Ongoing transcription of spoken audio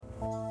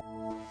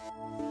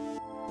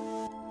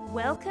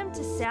Welcome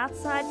to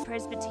Southside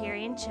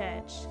Presbyterian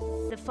Church.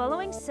 The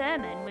following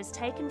sermon was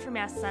taken from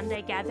our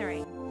Sunday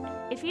gathering.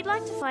 If you'd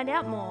like to find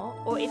out more,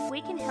 or if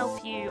we can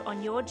help you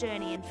on your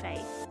journey in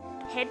faith,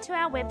 head to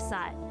our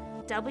website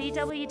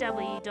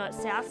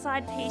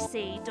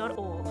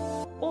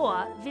www.southsidepc.org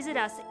or visit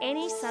us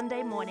any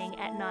Sunday morning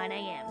at 9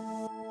 a.m.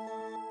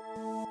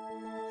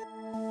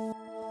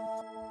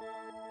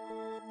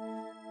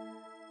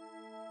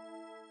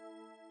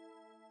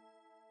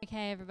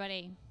 Okay,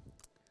 everybody.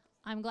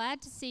 I'm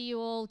glad to see you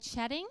all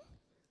chatting.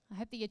 I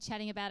hope that you're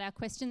chatting about our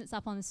question that's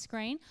up on the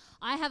screen.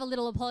 I have a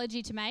little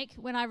apology to make.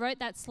 When I wrote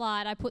that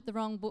slide, I put the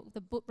wrong book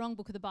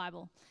of the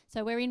Bible.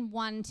 So we're in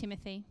 1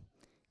 Timothy.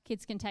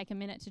 Kids can take a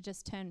minute to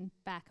just turn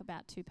back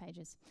about 2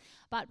 pages.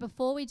 But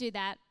before we do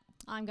that,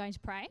 I'm going to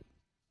pray.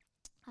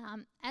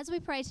 As we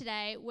pray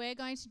today, we're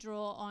going to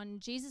draw on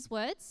Jesus'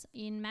 words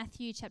in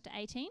Matthew chapter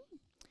 18.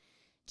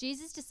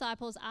 Jesus'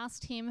 disciples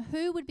asked him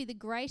who would be the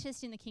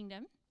greatest in the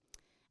kingdom.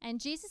 And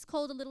Jesus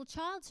called a little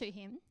child to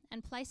him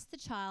and placed the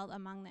child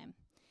among them.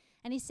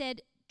 And he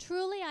said,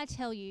 "Truly I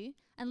tell you,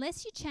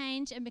 unless you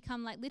change and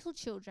become like little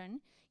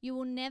children, you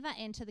will never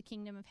enter the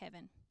kingdom of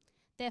heaven.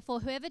 Therefore,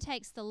 whoever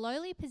takes the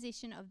lowly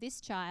position of this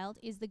child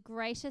is the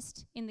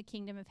greatest in the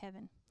kingdom of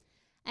heaven.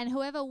 And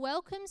whoever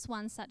welcomes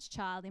one such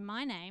child in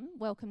my name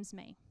welcomes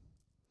me."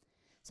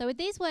 So with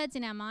these words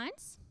in our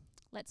minds,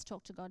 let's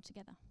talk to God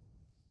together.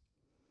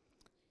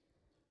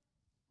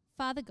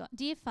 Father God,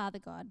 dear Father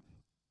God,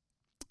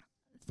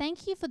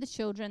 thank you for the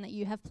children that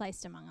you have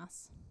placed among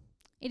us.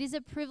 It is a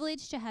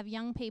privilege to have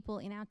young people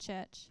in our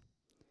church.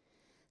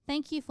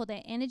 Thank you for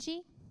their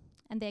energy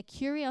and their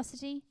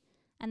curiosity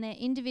and their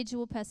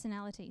individual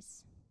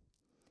personalities.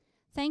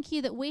 Thank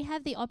you that we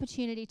have the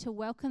opportunity to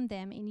welcome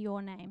them in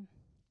your name.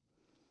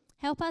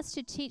 Help us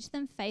to teach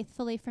them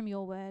faithfully from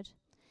your word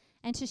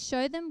and to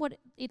show them what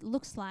it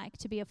looks like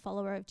to be a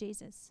follower of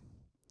Jesus.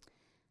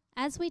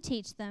 As we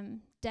teach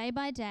them day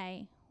by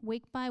day,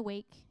 week by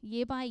week,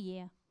 year by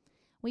year,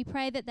 we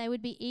pray that they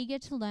would be eager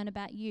to learn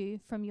about you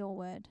from your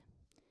word.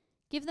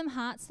 Give them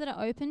hearts that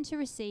are open to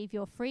receive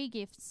your free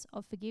gifts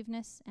of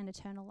forgiveness and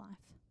eternal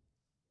life.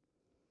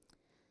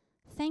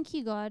 Thank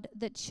you, God,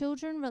 that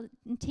children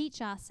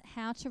teach us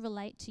how to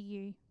relate to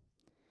you.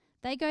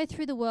 They go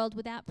through the world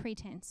without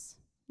pretense,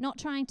 not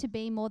trying to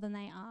be more than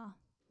they are.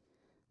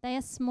 They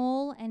are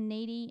small and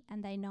needy,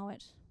 and they know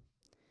it.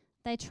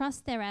 They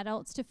trust their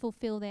adults to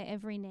fulfill their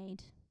every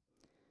need.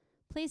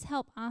 Please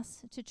help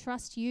us to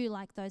trust you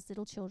like those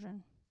little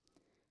children.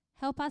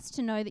 Help us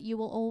to know that you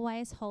will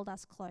always hold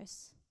us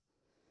close.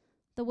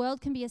 The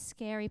world can be a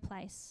scary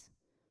place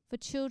for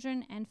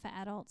children and for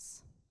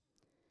adults.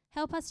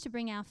 Help us to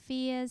bring our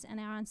fears and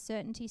our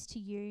uncertainties to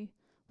you,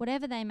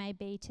 whatever they may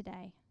be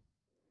today.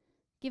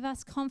 Give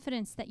us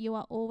confidence that you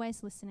are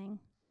always listening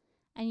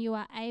and you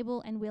are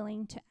able and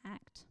willing to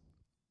act.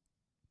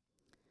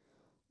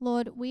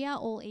 Lord, we are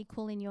all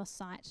equal in your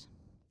sight.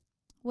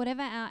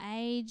 Whatever our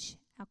age,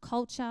 our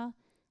culture,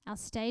 our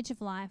stage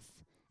of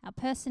life, our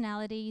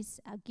personalities,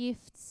 our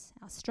gifts,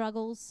 our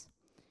struggles,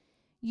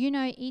 you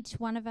know each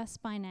one of us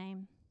by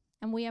name,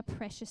 and we are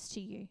precious to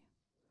you.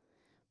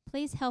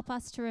 Please help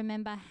us to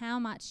remember how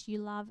much you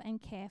love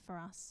and care for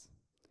us.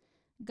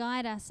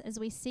 Guide us as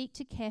we seek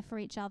to care for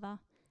each other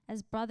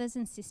as brothers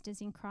and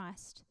sisters in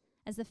Christ,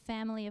 as the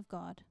family of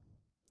God.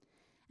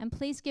 And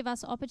please give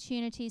us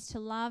opportunities to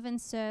love and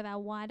serve our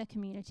wider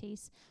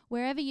communities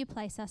wherever you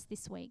place us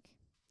this week.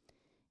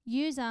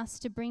 Use us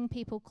to bring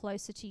people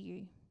closer to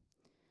you.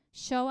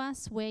 Show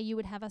us where you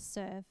would have us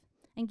serve,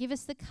 and give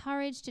us the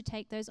courage to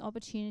take those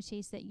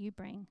opportunities that you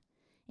bring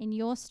in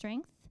your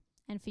strength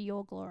and for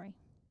your glory.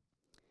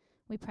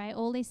 We pray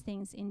all these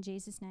things in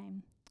Jesus'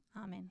 name.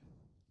 Amen.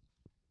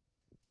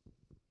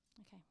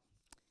 Okay.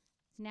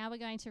 So now we're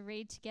going to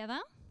read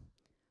together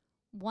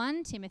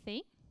 1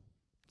 Timothy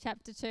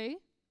chapter 2,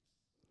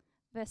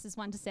 verses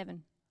 1 to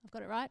 7. I've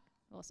got it right?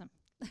 Awesome.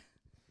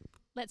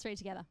 Let's read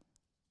together.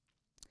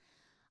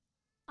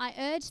 I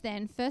urge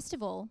then, first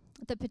of all,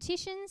 that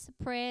petitions,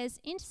 prayers,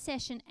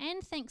 intercession,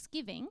 and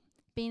thanksgiving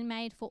be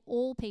made for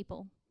all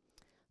people,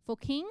 for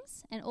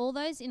kings and all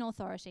those in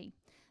authority,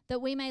 that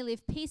we may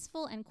live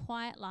peaceful and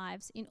quiet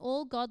lives in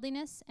all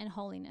godliness and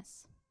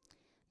holiness.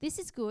 This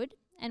is good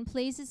and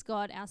pleases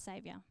God our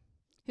Saviour,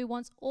 who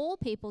wants all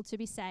people to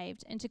be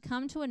saved and to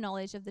come to a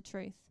knowledge of the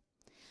truth.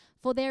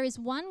 For there is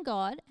one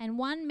God and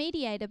one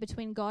mediator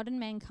between God and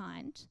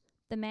mankind,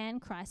 the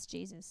man Christ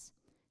Jesus,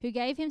 who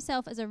gave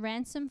himself as a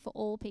ransom for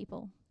all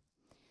people.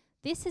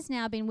 This has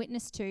now been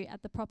witnessed to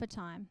at the proper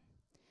time.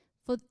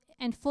 For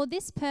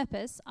this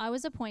purpose I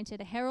was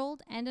appointed a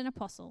herald and an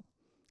apostle.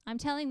 I'm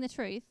telling the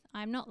truth,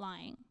 I'm not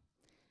lying,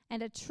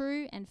 and a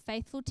true and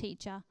faithful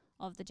teacher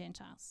of the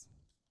Gentiles.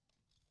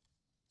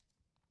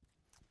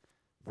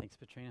 Thanks,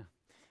 Petrina.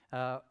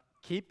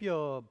 Keep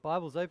your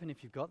Bibles open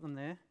if you've got them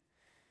there.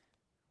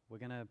 We're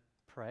going to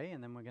pray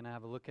and then we're going to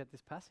have a look at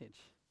this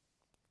passage.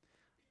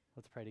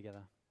 Let's pray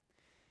together.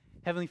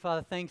 Heavenly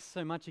Father, thanks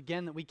so much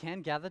again that we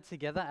can gather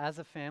together as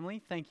a family.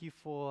 Thank you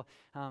for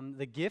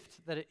the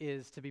gift that it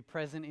is to be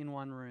present in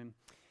one room.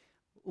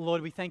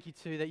 Lord, we thank you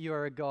too that you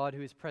are a God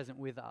who is present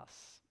with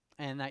us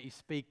and that you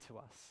speak to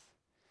us.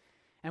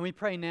 And we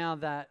pray now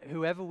that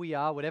whoever we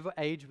are, whatever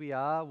age we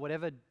are,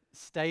 whatever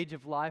stage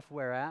of life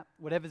we're at,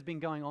 whatever's been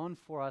going on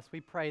for us,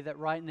 we pray that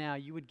right now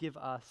you would give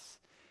us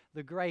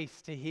the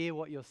grace to hear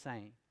what you're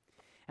saying.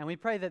 And we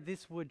pray that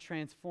this would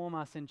transform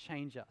us and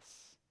change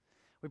us.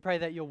 We pray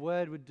that your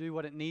word would do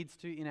what it needs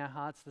to in our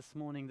hearts this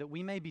morning, that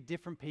we may be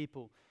different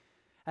people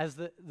as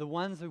the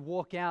ones who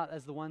walk out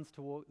as the ones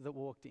that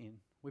walked in.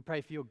 We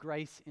pray for your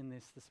grace in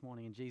this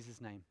morning in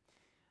Jesus' name.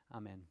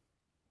 Amen.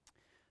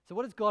 So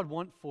what does God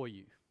want for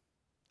you?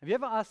 Have you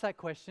ever asked that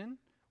question?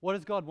 What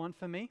does God want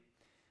for me?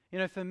 You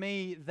know, for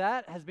me,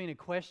 that has been a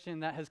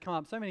question that has come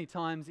up so many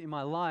times in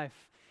my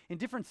life, in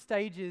different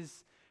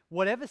stages,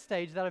 whatever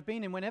stage that I've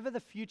been in, whenever the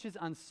future's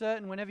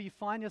uncertain, whenever you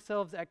find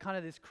yourselves at kind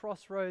of this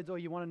crossroads or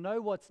you want to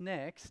know what's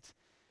next,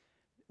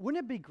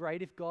 wouldn't it be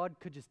great if God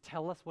could just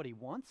tell us what he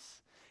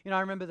wants? You know,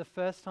 I remember the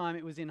first time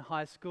it was in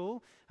high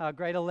school,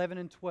 grade 11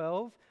 and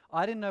 12.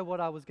 I didn't know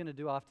what I was going to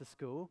do after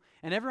school,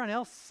 and everyone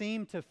else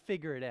seemed to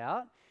figure it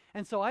out.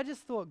 And so I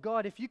just thought,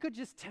 God, if you could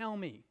just tell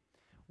me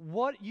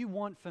what you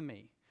want for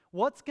me,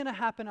 what's going to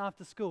happen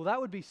after school,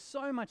 that would be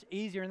so much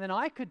easier. And then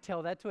I could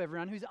tell that to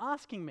everyone who's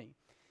asking me.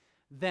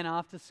 Then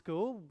after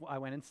school, I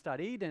went and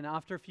studied, and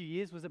after a few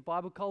years was at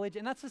Bible college.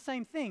 And that's the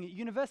same thing at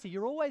university.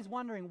 You're always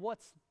wondering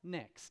what's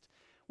next.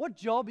 What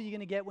job are you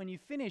going to get when you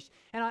finish?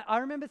 And I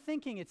remember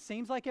thinking, it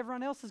seems like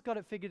everyone else has got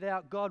it figured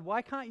out. God,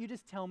 why can't you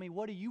just tell me,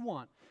 what do you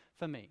want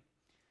for me?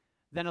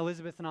 Then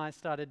Elizabeth and I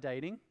started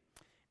dating.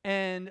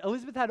 And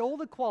Elizabeth had all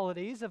the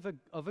qualities of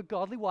a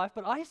godly wife,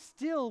 but I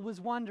still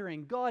was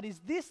wondering, God, is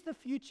this the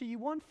future you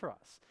want for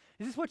us?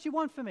 Is this what you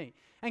want for me?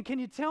 And can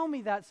you tell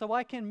me that so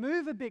I can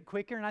move a bit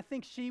quicker? And I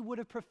think she would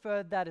have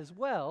preferred that as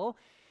well,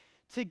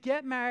 to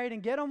get married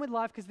and get on with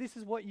life because this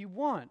is what you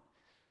want.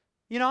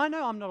 You know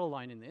I'm not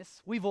alone in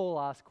this. We've all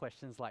asked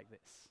questions like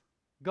this.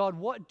 God,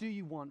 what do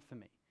you want for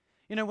me?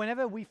 You know,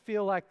 whenever we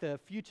feel like the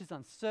future's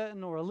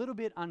uncertain or a little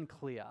bit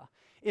unclear,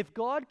 if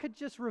God could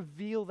just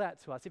reveal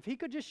that to us, if he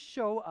could just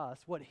show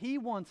us what he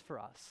wants for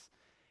us,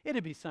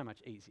 it'd be so much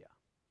easier.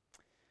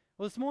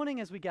 Well, this morning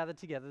as we gather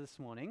together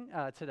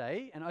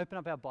today, and open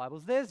up our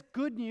Bibles, there's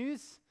good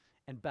news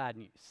and bad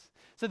news.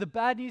 So the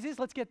bad news is,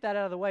 let's get that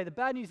out of the way. The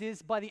bad news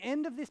is, by the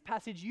end of this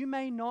passage, you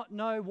may not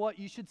know what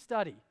you should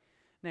study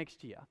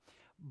next year.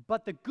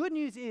 But the good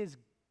news is,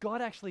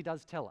 God actually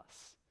does tell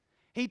us.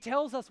 He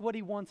tells us what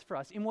he wants for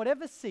us in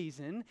whatever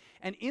season.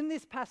 And in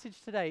this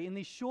passage today, in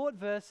these short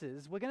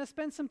verses, we're going to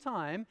spend some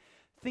time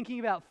thinking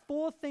about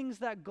 4 things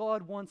that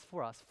God wants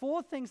for us.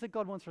 4 things that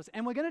God wants for us.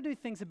 And we're going to do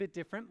things a bit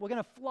different. We're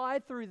going to fly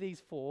through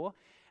these 4,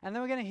 and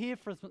then we're going to hear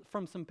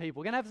from some people.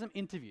 We're going to have some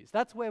interviews.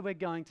 That's where we're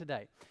going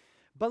today.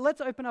 But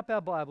let's open up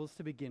our Bibles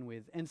to begin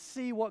with and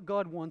see what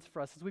God wants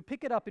for us. As we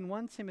pick it up in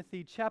 1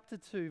 Timothy chapter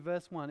 2,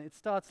 verse 1, it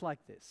starts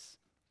like this.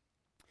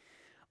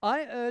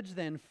 I urge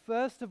then,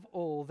 first of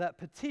all, that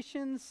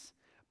petitions,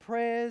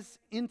 prayers,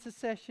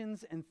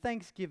 intercessions, and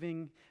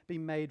thanksgiving be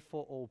made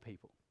for all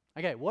people.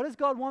 Okay, what does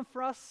God want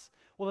for us?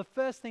 Well, the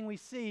first thing we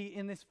see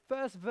in this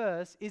first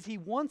verse is he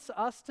wants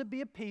us to be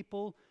a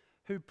people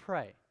who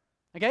pray.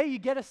 Okay, you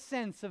get a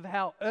sense of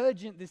how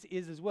urgent this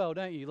is as well,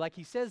 don't you? Like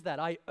he says that,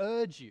 I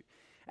urge you.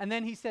 And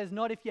then he says,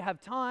 not if you have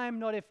time,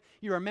 not if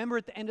you remember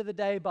at the end of the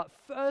day, but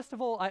first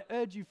of all, I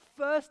urge you,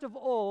 first of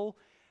all,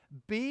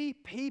 be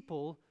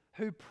people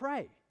who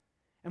pray.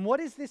 And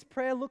what does this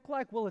prayer look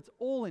like? Well, it's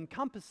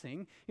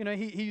all-encompassing. You know,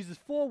 he uses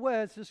 4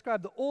 words to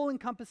describe the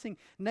all-encompassing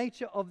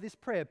nature of this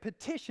prayer.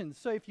 Petitions,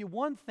 so if you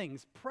want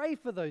things, pray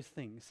for those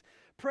things.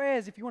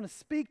 Prayers, if you want to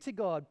speak to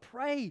God,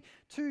 pray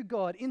to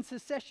God.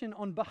 Intercession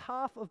on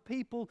behalf of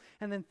people.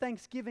 And then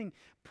thanksgiving,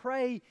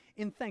 pray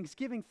in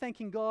thanksgiving,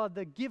 thanking God,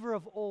 the giver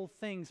of all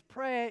things.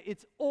 Prayer,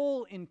 it's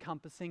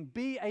all-encompassing.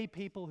 Be a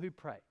people who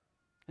pray.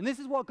 And this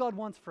is what God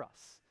wants for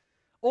us.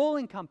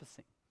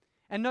 All-encompassing.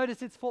 And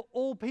notice it's for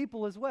all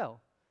people as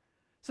well.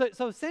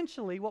 So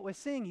essentially what we're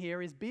seeing here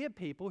is be a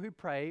people who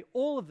pray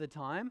all of the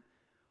time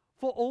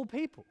for all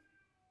people.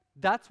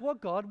 That's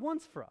what God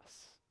wants for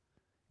us.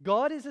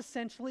 God is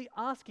essentially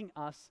asking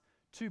us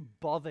to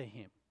bother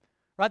him,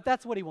 right?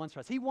 That's what he wants for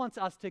us. He wants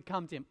us to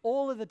come to him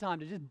all of the time,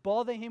 to just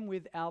bother him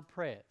with our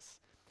prayers.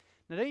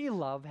 Now, don't you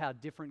love how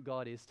different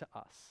God is to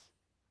us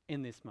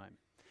in this moment?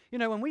 You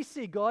know, when we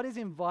see God is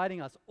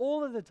inviting us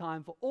all of the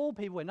time for all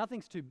people, where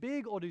nothing's too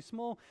big or too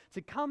small,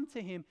 to come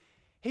to him,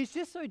 he's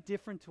just so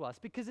different to us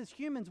because as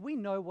humans, we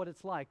know what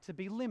it's like to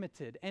be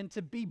limited and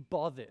to be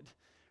bothered,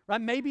 right?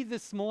 Maybe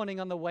this morning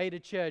on the way to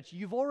church,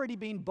 you've already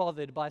been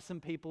bothered by some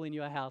people in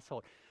your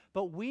household,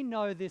 but we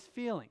know this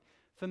feeling.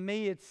 For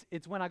me,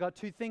 it's when I got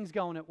 2 things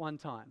going at one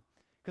time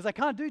because I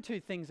can't do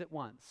 2 things at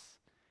once.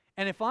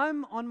 And if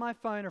I'm on my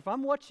phone or if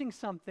I'm watching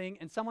something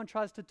and someone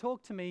tries to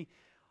talk to me,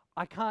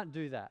 I can't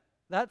do that.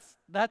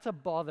 That's a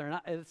bother,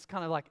 and it's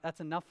kind of like, that's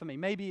enough for me.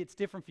 Maybe it's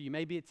different for you.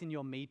 Maybe it's in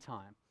your me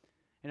time.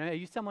 You know, are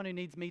you someone who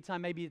needs me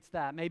time? Maybe it's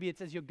that. Maybe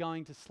it's as you're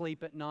going to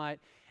sleep at night,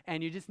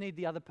 and you just need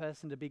the other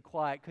person to be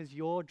quiet because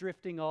you're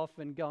drifting off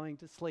and going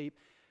to sleep.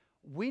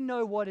 We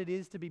know what it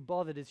is to be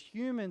bothered. As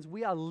humans,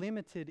 we are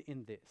limited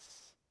in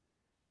this.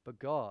 But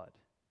God,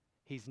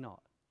 He's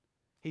not.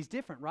 He's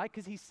different, right?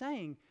 Because He's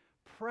saying,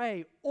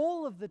 pray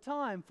all of the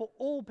time for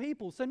all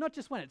people. So not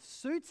just when it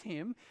suits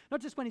Him,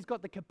 not just when He's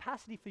got the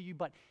capacity for you,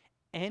 but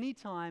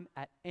anytime,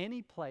 at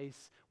any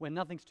place, when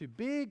nothing's too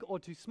big or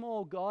too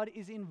small, God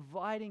is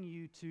inviting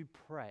you to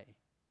pray.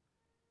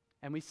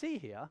 And we see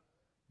here,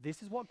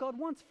 this is what God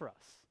wants for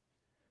us.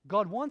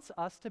 God wants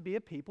us to be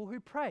a people who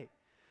pray.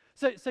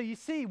 So you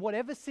see,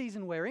 whatever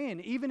season we're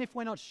in, even if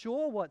we're not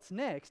sure what's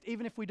next,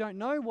 even if we don't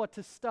know what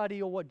to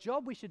study or what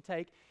job we should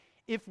take,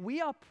 if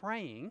we are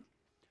praying,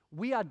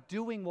 we are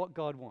doing what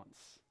God wants.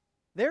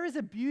 There is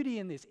a beauty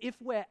in this. If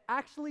we're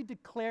actually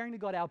declaring to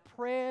God our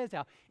prayers,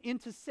 our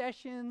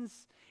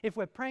intercessions, if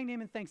we're praying to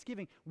Him in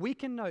thanksgiving, we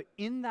can know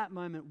in that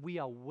moment we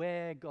are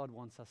where God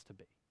wants us to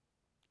be.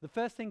 The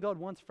first thing God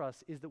wants for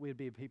us is that we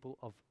be a people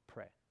of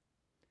prayer.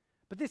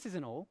 But this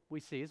isn't all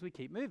we see as we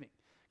keep moving.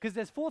 Because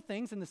there's 4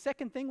 things, and the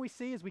second thing we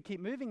see as we keep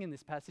moving in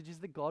this passage is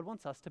that God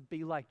wants us to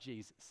be like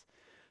Jesus.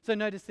 So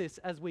notice this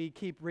as we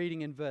keep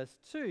reading in verse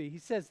 2. He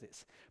says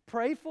this,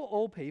 pray for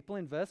all people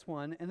in verse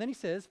 1, and then he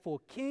says, for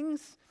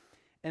kings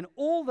and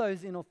all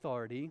those in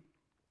authority,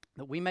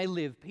 that we may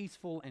live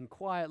peaceful and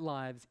quiet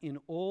lives in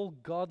all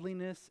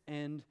godliness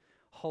and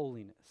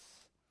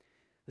holiness.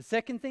 The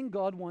second thing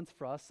God wants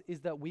for us is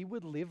that we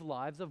would live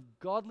lives of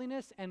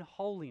godliness and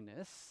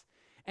holiness.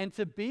 And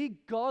to be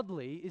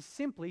godly is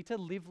simply to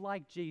live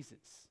like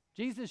Jesus.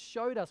 Jesus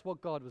showed us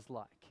what God was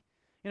like.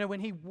 You know,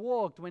 when He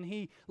walked, when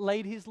He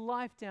laid His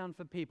life down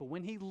for people,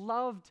 when He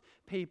loved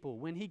people,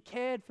 when He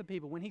cared for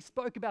people, when He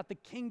spoke about the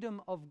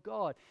kingdom of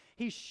God,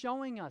 He's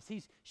showing us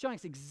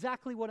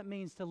exactly what it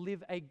means to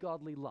live a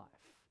godly life.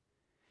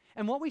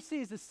 And what we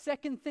see is the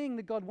second thing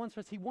that God wants for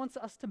us. He wants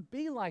us to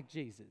be like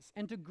Jesus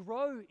and to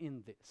grow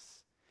in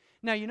this.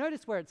 Now, you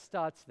notice where it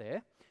starts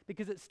there,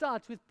 because it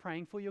starts with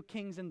praying for your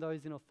kings and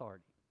those in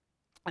authority.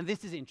 And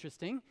this is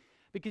interesting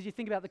because you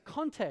think about the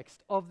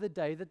context of the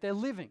day that they're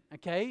living,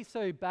 okay?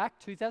 So back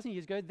 2,000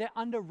 years ago, they're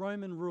under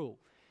Roman rule.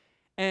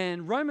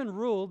 And Roman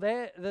rule,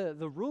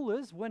 the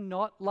rulers were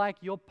not like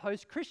your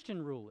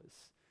post-Christian rulers.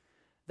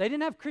 They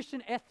didn't have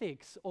Christian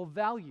ethics or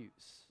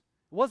values.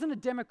 It wasn't a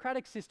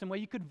democratic system where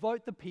you could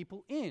vote the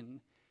people in.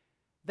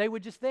 They were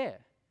just there.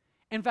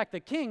 In fact, the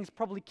kings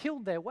probably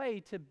killed their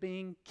way to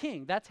being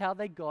king. That's how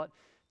they got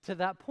to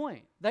that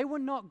point. They were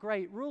not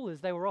great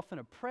rulers. They were often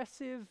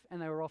oppressive,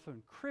 and they were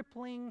often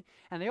crippling,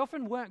 and they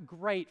often weren't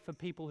great for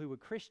people who were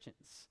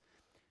Christians.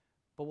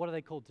 But what are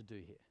they called to do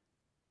here?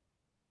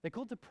 They're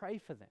called to pray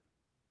for them.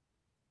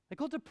 They're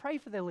called to pray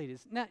for their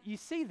leaders. Now, you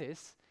see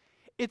this.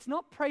 It's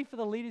not pray for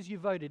the leaders you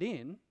voted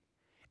in.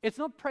 It's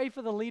not pray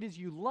for the leaders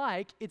you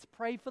like. It's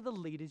pray for the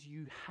leaders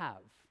you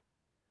have.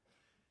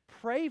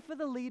 Pray for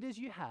the leaders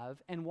you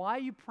have. And why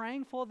are you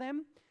praying for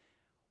them?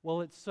 Well,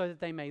 it's so that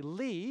they may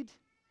lead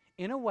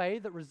in a way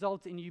that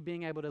results in you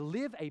being able to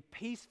live a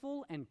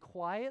peaceful and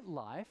quiet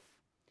life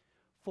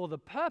for the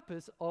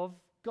purpose of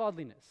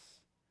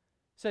godliness.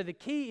 So the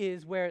key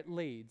is where it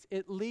leads.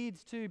 It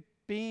leads to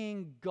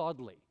being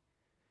godly.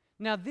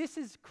 Now, this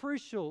is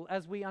crucial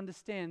as we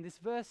understand this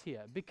verse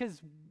here,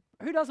 because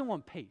who doesn't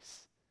want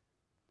peace?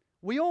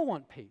 We all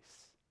want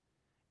peace.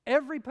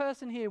 Every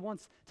person here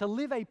wants to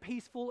live a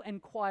peaceful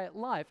and quiet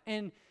life.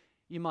 And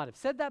you might have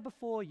said that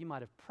before, you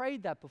might have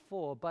prayed that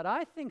before, but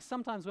I think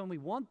sometimes when we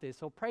want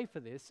this or pray for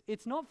this,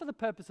 it's not for the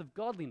purpose of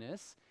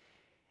godliness,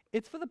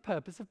 it's for the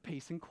purpose of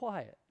peace and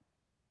quiet.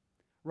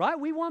 Right?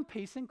 We want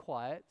peace and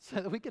quiet so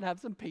that we can have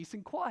some peace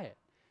and quiet.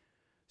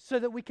 So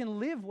that we can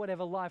live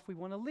whatever life we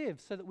want to live,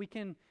 so that we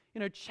can,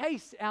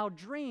 chase our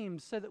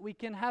dreams, so that we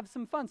can have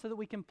some fun, so that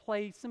we can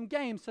play some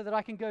games, so that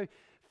I can go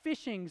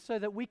fishing, so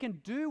that we can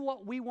do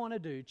what we want to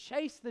do,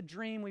 chase the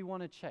dream we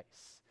want to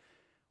chase.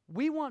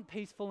 We want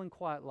peaceful and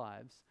quiet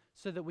lives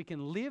so that we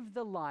can live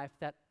the life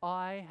that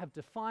I have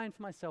defined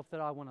for myself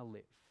that I want to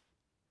live.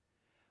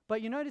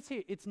 But you notice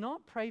here, it's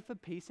not pray for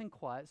peace and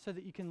quiet so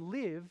that you can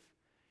live,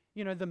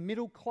 the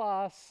middle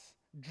class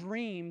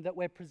dream that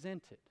we're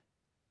presented.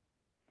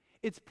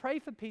 It's pray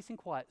for peace and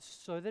quiet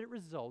so that it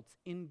results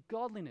in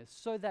godliness,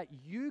 so that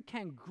you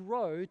can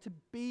grow to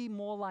be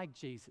more like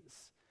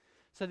Jesus,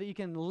 so that you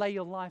can lay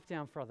your life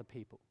down for other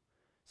people,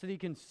 so that you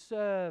can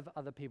serve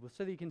other people,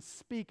 so that you can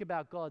speak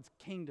about God's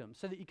kingdom,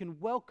 so that you can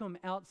welcome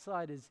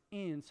outsiders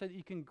in, so that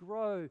you can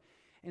grow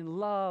in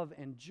love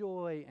and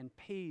joy and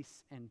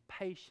peace and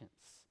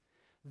patience.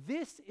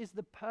 This is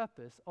the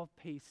purpose of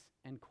peace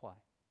and quiet.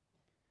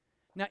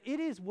 Now, it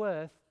is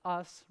worth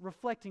us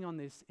reflecting on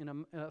this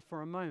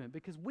for a moment,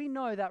 because we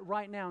know that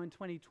right now in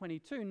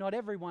 2022, not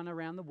everyone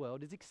around the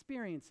world is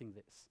experiencing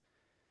this.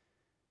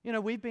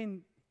 We've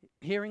been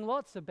hearing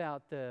lots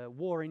about the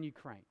war in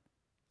Ukraine,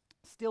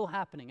 still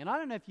happening. And I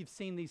don't know if you've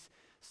seen these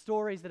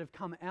stories that have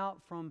come out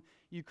from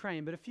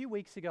Ukraine, but a few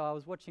weeks ago I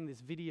was watching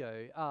this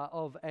video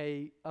of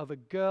a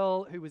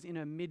girl who was in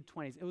her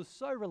mid-20s. It was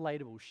so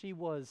relatable. She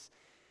was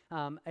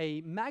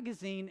a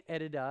magazine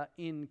editor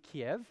in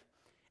Kiev,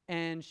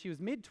 and she was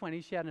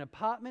mid-20s. She had an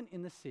apartment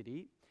in the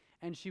city,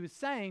 And she was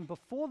saying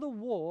before the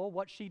war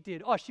what she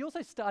did. She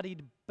also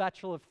studied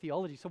Bachelor of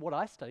Theology, so what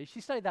I studied.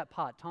 She studied that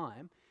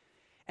part-time.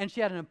 And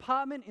she had an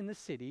apartment in the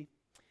city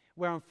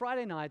where on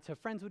Friday nights her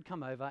friends would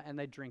come over and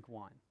they'd drink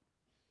wine.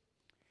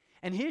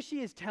 And here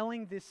she is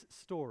telling this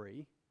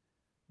story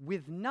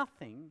with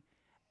nothing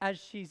as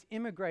she's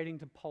immigrating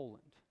to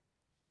Poland.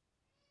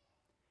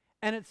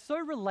 And it's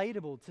so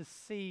relatable to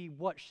see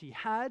what she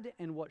had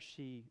and what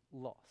she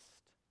lost.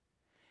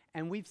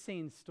 And we've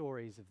seen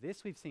stories of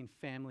this. We've seen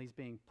families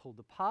being pulled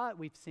apart.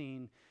 We've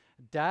seen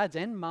dads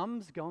and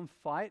mums go and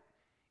fight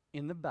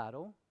in the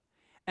battle.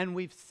 And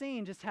we've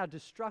seen just how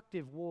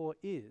destructive war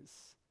is,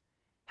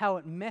 how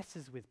it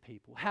messes with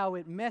people, how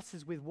it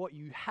messes with what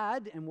you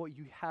had and what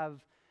you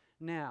have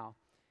now.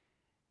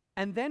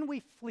 And then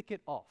we flick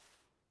it off,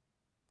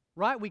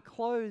 right? We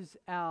close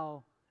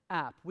our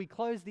app, we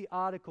close the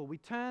article, we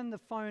turn the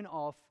phone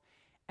off,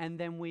 and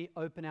then we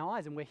open our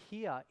eyes and we're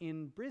here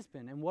in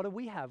Brisbane. And what do?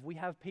 We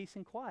have peace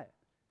and quiet.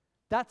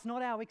 That's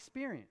not our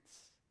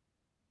experience,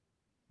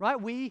 right?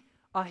 We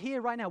are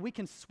here right now. We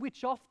can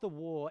switch off the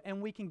war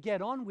and we can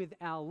get on with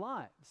our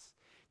lives.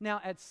 Now,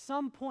 at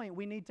some point,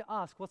 we need to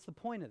ask, what's the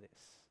point of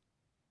this?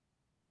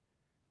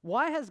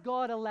 Why has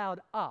God allowed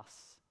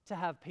us to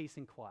have peace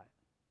and quiet?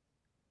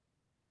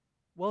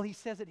 Well, he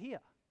says it here.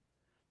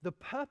 The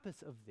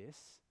purpose of this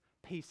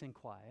peace and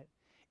quiet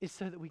is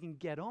so that we can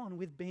get on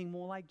with being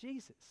more like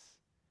Jesus.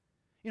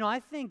 You know, I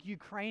think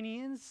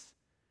Ukrainians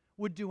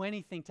would do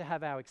anything to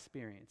have our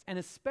experience, and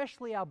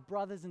especially our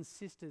brothers and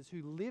sisters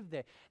who live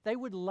there. They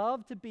would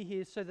love to be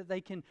here so that they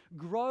can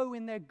grow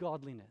in their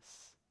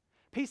godliness.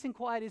 Peace and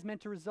quiet is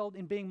meant to result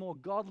in being more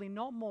godly,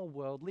 not more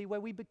worldly, where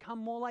we become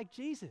more like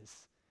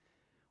Jesus,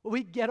 where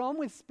we get on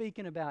with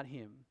speaking about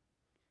him,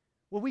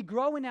 where we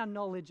grow in our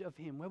knowledge of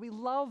him, where we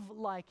love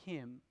like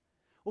him,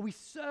 where we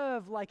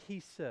serve like he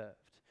served,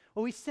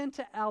 where we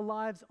center our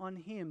lives on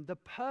him. The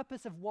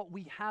purpose of what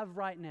we have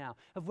right now,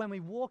 of when we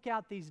walk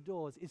out these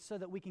doors, is so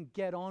that we can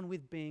get on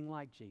with being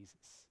like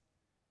Jesus.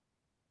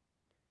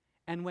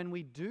 And when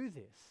we do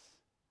this,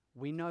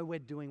 we know we're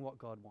doing what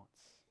God wants.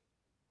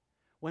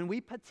 When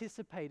we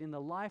participate in the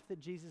life that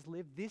Jesus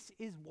lived, this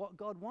is what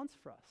God wants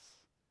for us.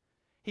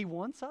 He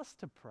wants us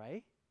to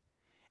pray,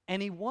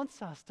 and he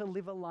wants us to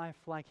live a life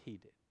like he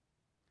did.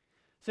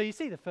 So you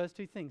see the first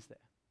two things there,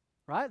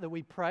 right? That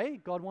we pray,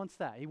 God wants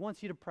that. He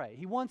wants you to pray.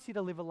 He wants you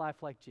to live a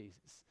life like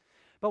Jesus.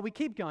 But we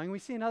keep going. We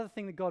see another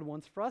thing that God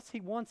wants for us. He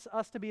wants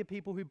us to be a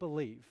people who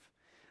believe.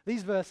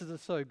 These verses are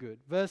so good.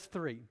 Verse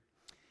 3,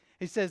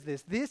 he says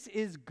this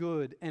is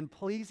good and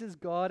pleases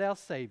God our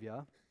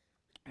Savior,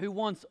 who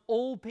wants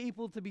all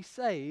people to be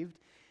saved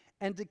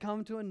and to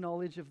come to a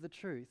knowledge of the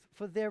truth.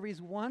 For there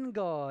is one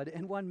God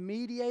and one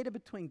mediator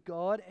between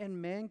God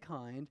and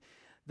mankind,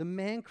 the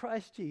man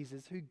Christ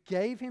Jesus, who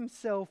gave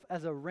himself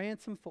as a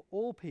ransom for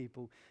all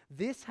people.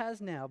 This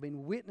has now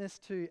been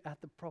witnessed to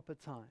at the proper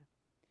time.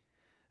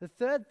 The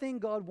third thing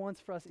God wants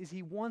for us is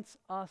he wants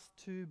us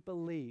to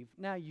believe.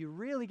 Now, you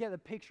really get the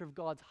picture of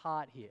God's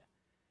heart here.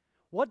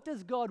 What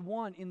does God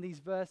want in these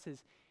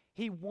verses?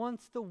 He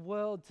wants the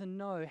world to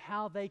know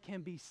how they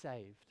can be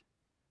saved.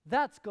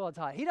 That's God's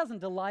heart. He doesn't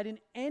delight in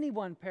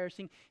anyone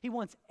perishing. He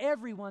wants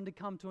everyone to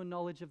come to a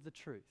knowledge of the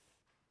truth.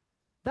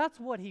 That's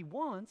what he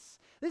wants.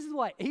 This is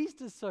why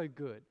Easter's so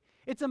good.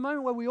 It's a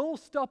moment where we all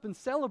stop and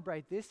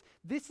celebrate this.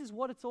 This is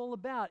what it's all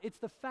about. It's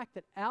the fact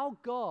that our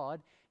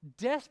God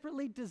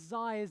desperately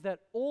desires that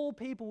all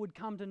people would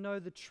come to know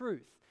the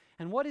truth.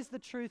 And what is the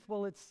truth?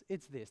 Well, it's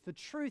this. The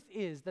truth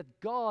is that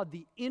God,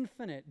 the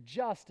infinite,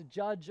 just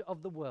judge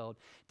of the world,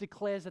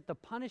 declares that the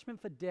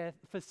punishment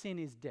for sin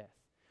is death.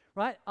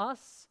 Right?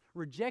 Us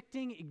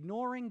rejecting,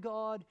 ignoring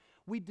God,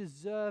 we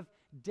deserve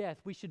death.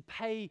 We should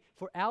pay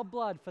for our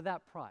blood for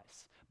that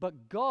price.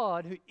 But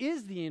God, who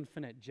is the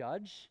infinite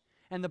judge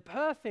and the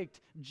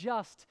perfect,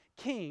 just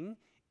king,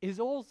 is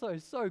also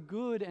so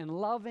good and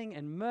loving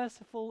and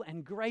merciful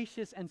and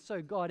gracious. And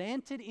so God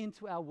entered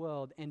into our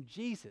world, and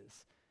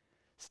Jesus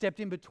stepped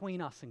in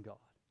between us and God.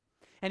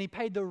 And he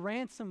paid the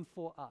ransom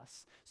for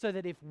us so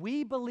that if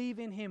we believe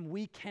in him,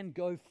 we can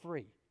go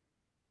free.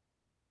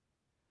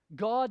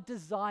 God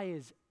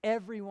desires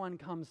everyone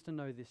comes to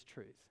know this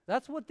truth.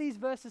 That's what these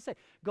verses say.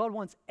 God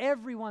wants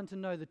everyone to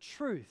know the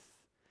truth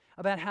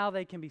about how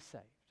they can be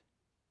saved.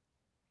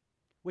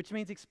 Which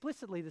means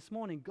explicitly this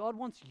morning, God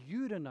wants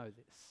you to know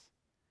this.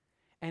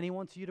 And he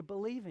wants you to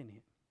believe in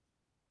him.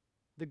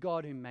 The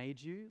God who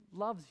made you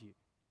loves you.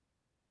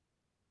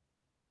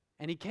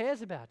 And he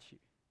cares about you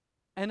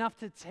enough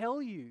to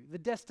tell you the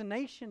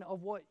destination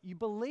of what you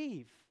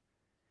believe.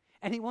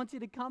 And he wants you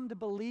to come to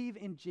believe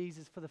in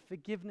Jesus for the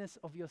forgiveness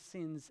of your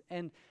sins.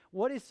 And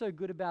what is so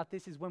good about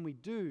this is when we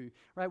do,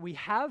 right, we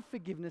have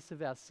forgiveness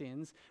of our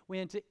sins. We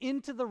enter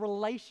into the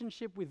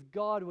relationship with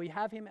God. We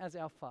have him as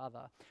our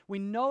Father. We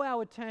know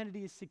our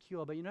eternity is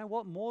secure. But you know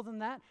what? More than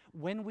that,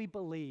 when we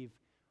believe,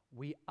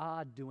 we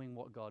are doing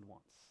what God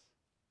wants.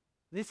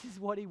 This is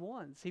what he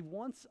wants. He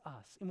wants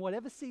us, in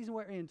whatever season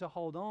we're in, to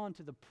hold on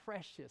to the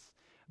precious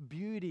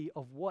beauty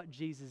of what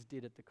Jesus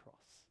did at the cross.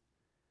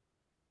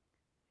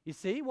 You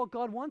see what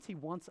God wants? He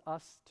wants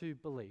us to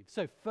believe.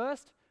 So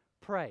first,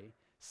 pray.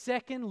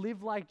 Second,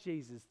 live like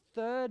Jesus.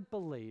 Third,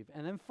 believe.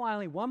 And then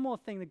finally, one more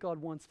thing that God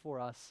wants for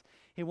us.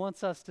 He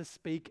wants us to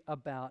speak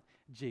about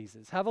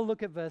Jesus. Have a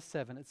look at verse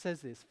 7. It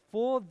says this,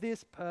 "For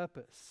this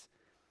purpose,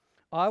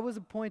 I was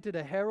appointed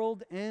a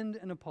herald and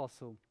an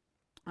apostle.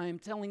 I am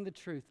telling the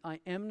truth.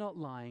 I am not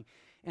lying,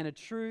 and a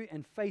true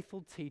and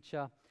faithful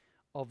teacher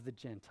of the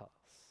Gentiles."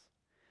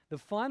 The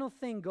final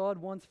thing God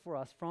wants for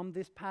us from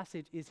this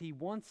passage is He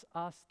wants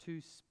us to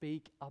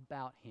speak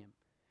about Him.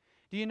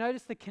 Do you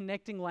notice the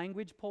connecting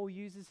language Paul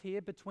uses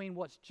here between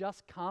what's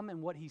just come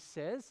and what he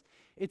says?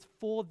 It's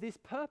for this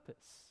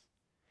purpose.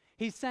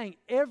 He's saying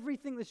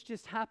everything that's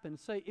just happened.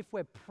 So if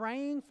we're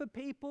praying for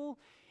people,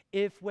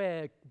 if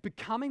we're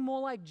becoming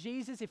more like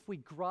Jesus, if we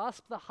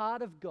grasp the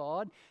heart of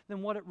God,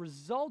 then what it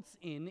results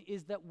in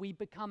is that we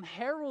become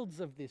heralds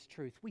of this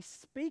truth. We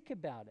speak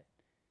about it.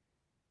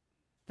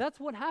 That's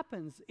what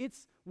happens.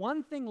 It's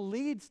one thing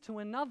leads to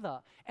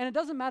another. And it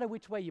doesn't matter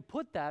which way you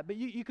put that, but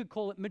you could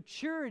call it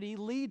maturity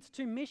leads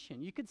to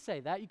mission. You could say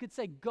that. You could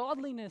say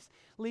godliness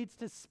leads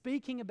to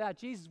speaking about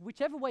Jesus.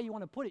 Whichever way you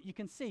want to put it, you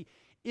can see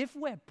if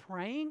we're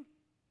praying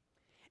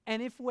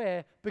and if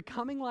we're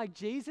becoming like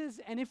Jesus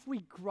and if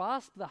we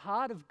grasp the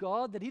heart of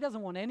God that He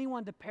doesn't want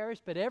anyone to perish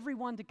but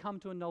everyone to come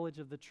to a knowledge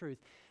of the truth,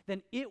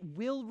 then it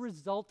will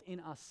result in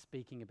us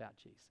speaking about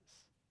Jesus.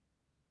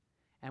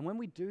 And when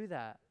we do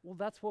that, well,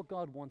 that's what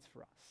God wants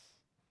for us.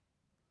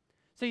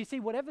 So you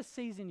see, whatever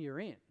season you're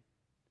in,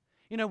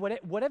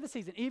 whatever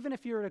season, even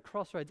if you're at a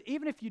crossroads,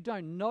 even if you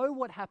don't know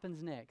what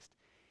happens next,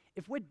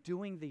 if we're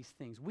doing these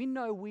things, we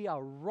know we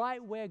are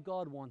right where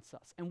God wants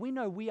us. And we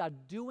know we are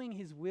doing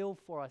His will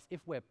for us.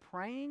 If we're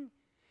praying,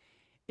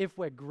 if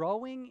we're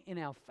growing in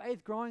our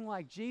faith, growing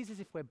like Jesus,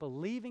 if we're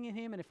believing in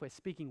Him, and if we're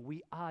speaking,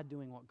 we are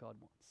doing what God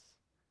wants.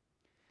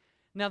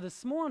 Now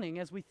this morning,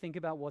 as we think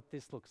about what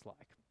this looks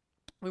like,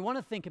 we want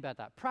to think about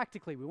that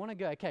practically. We want to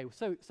go, okay,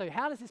 so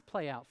how does this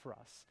play out for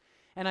us?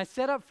 And I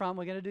said up front,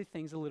 we're going to do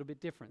things a little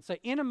bit different. So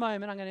in a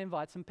moment, I'm going to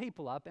invite some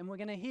people up, and we're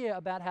going to hear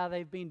about how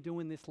they've been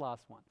doing this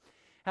last one,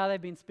 how they've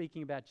been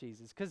speaking about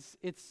Jesus, because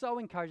it's so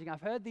encouraging.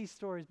 I've heard these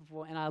stories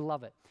before, and I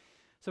love it.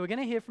 So we're going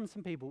to hear from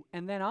some people,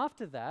 and then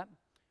after that,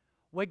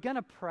 we're going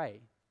to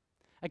pray.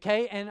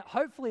 Okay, and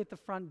hopefully at the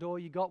front door,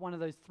 you got one of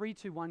those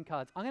 3-2-1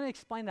 cards. I'm going to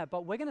explain that,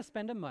 but we're going to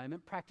spend a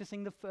moment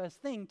practicing the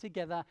first thing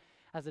together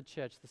as a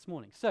church this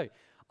morning. So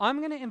I'm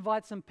going to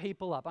invite some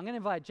people up. I'm going to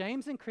invite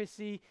James and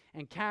Chrissy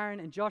and Karen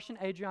and Josh and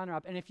Adriana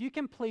up. And if you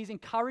can please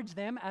encourage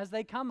them as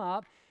they come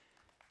up.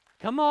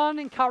 Come on,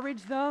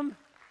 encourage them.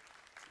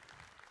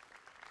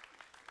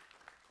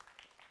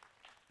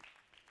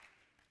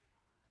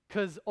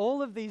 Because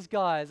all of these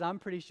guys, I'm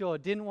pretty sure,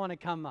 didn't want to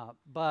come up,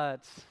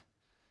 but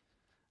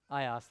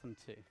I asked them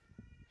to.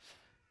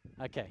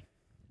 Okay.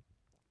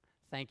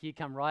 Thank you.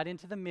 Come right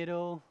into the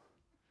middle.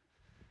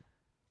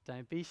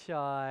 Don't be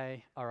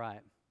shy. All right.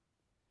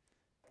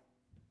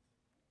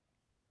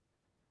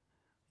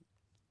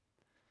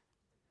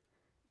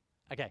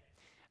 Okay.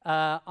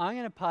 I'm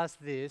going to pass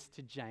this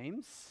to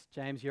James.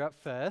 James, you're up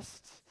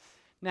first.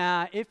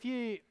 Now,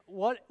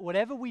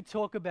 whatever we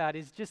talk about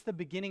is just the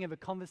beginning of a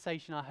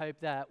conversation I hope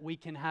that we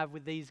can have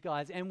with these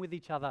guys and with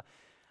each other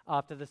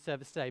after the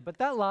service today. But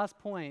that last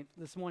point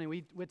this morning,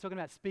 we're talking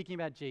about speaking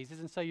about Jesus,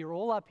 and so you're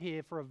all up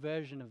here for a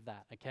version of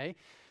that, okay?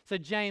 So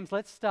James,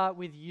 let's start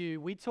with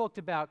you. We talked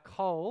about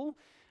Cole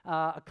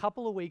a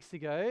couple of weeks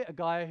ago, a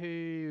guy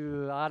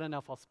who, I don't know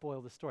if I'll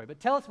spoil the story,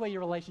 but tell us where your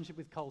relationship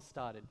with Cole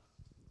started.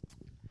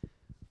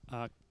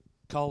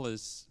 Cole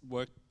has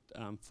worked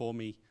for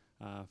me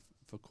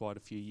for quite a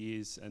few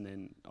years, and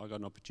then I got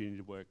an opportunity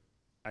to work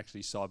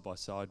actually side by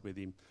side with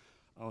him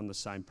on the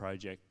same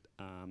project.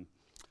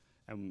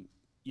 And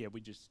yeah,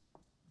 we just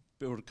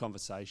built a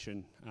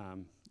conversation.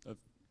 I've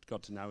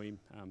got to know him,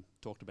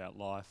 talked about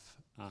life,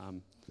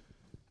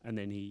 and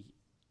then he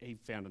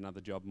found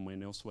another job and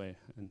went elsewhere,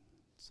 and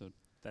so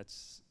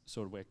that's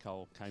sort of where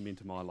Cole came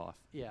into my life.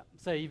 Yeah,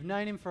 so you've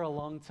known him for a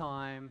long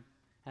time,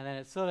 and then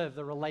it's sort of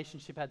the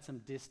relationship had some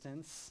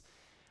distance,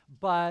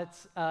 but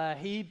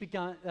he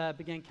began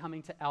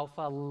coming to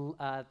Alpha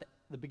at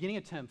the beginning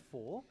of term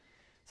 4.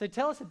 So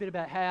tell us a bit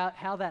about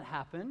how that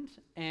happened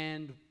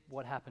and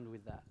what happened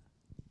with that.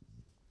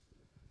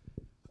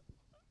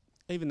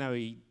 Even though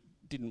he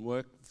didn't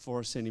work for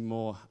us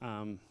anymore,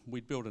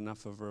 we'd built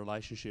enough of a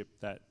relationship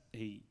that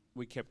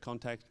we kept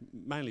contact,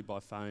 mainly by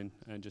phone,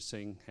 and just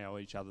seeing how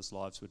each other's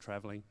lives were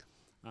travelling.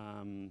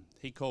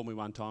 He called me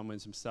one time when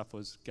some stuff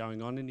was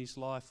going on in his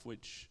life,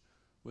 which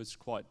was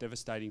quite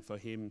devastating for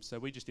him, so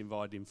we just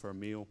invited him for a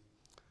meal.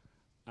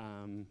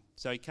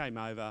 So he came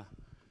over,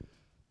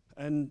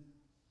 and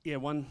yeah,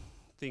 one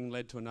thing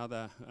led to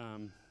another.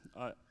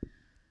 I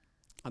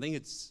think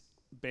it's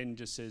Ben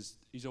just says,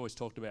 he's always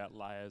talked about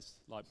layers,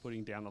 like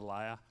putting down a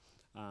layer.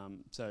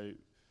 So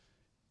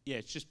yeah,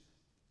 it's just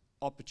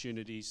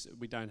opportunities.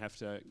 We don't have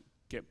to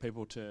get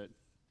people to,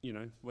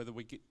 whether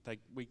we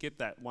get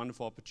that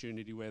wonderful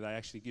opportunity where they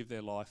actually give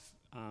their life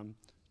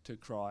to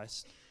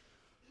Christ.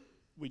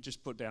 We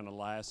just put down a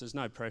layer, so there's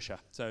no pressure.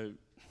 So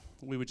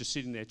we were just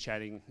sitting there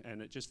chatting,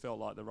 and it just felt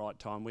like the right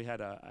time. We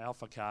had a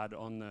Alpha card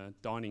on the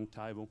dining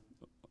table,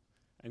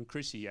 and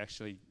Chrissy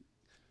actually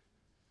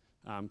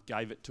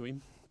gave it to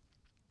him,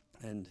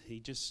 and he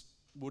just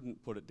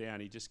wouldn't put it down.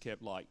 He just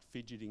kept like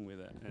fidgeting with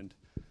it. And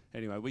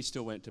anyway, we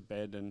still went to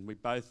bed, and we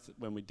both,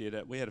 when we did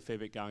it, we had a fair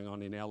bit going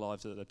on in our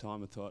lives at the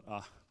time, and thought,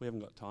 we haven't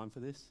got time for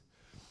this.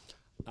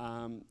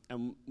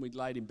 And we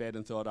laid in bed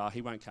and thought,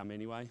 he won't come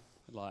anyway.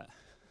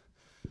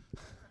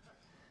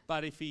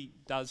 But if he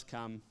does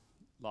come,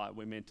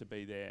 we're meant to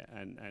be there,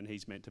 and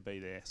he's meant to be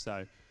there.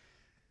 So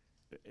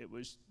it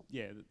was,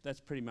 that's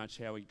pretty much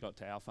how we got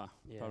to Alpha,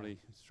 probably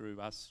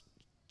through us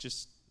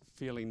just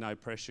feeling no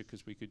pressure,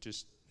 because we could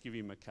just give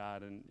him a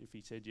card, and if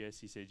he said yes,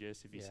 he said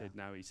yes. If he said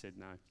no, he said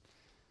no.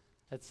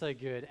 That's so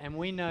good. And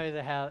we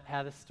know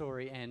how the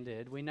story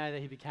ended. We know that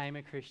he became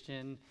a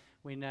Christian.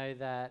 We know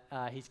that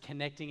he's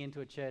connecting into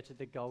a church at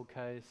the Gold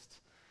Coast.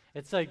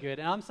 It's so good.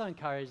 And I'm so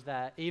encouraged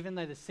that even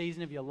though the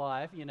season of your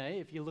life,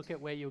 if you look at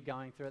where you're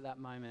going through at that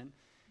moment,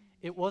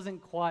 it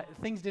wasn't quite,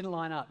 things didn't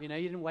line up. You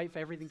didn't wait for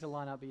everything to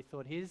line up, but you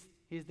thought, here's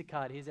the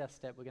card, here's our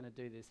step, we're going to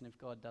do this. And if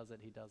God does it,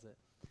 he does it.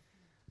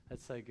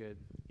 That's so good.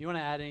 You want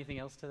to add anything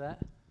else to that?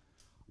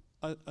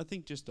 I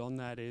think just on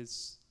that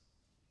is,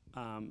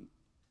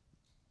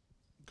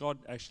 God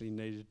actually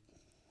needed.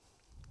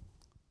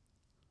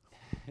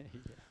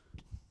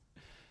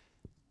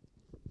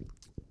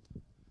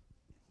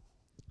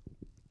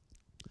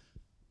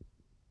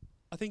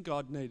 I think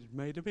God needed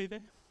me to be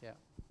there. Yeah.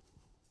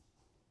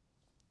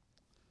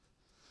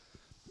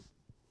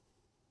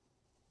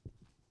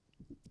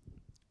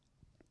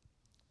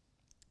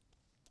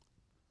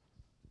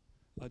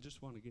 I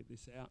just want to get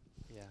this out.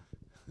 Yeah.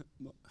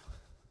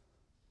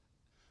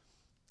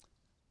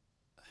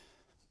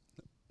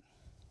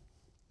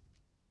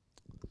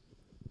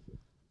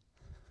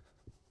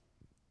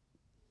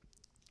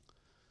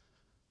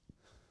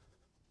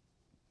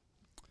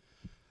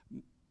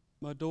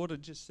 My daughter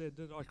just said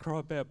that I cry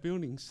about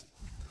buildings.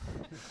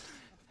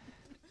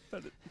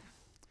 But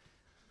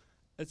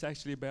it's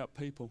actually about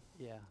people.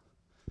 Yeah.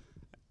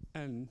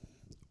 And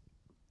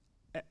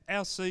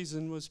our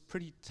season was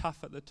pretty tough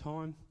at the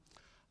time,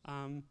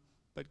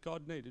 but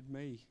God needed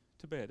me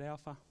to be at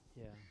Alpha.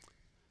 Yeah.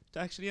 To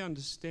actually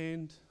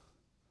understand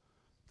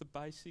the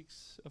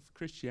basics of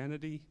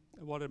Christianity,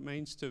 what it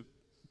means to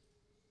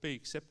be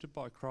accepted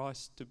by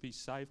Christ, to be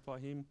saved by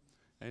him,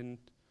 and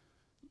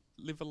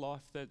live a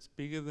life that's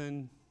bigger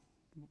than,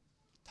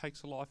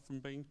 takes a life from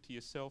being to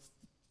yourself,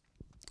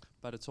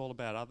 but it's all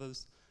about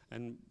others.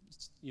 And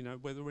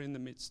whether we're in the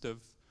midst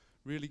of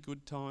really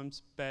good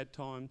times, bad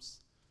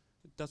times,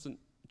 it doesn't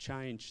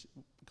change.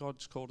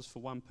 God's called us for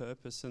one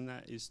purpose, and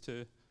that is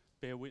to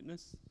bear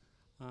witness.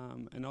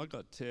 And I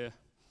got to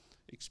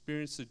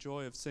experience the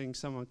joy of seeing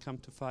someone come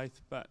to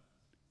faith, but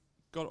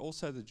got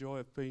also the joy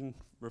of being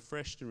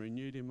refreshed and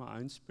renewed in my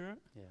own spirit,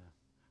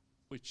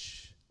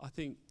 which I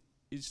think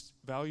is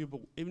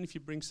valuable. Even if you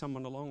bring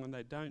someone along and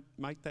they don't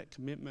make that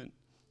commitment,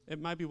 it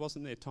maybe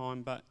wasn't their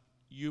time, but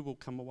you will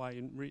come away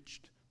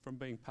enriched from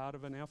being part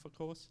of an Alpha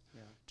course.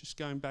 Just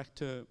going back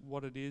to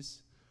what it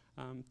is,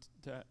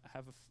 to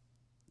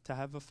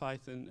have a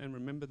faith and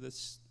remember the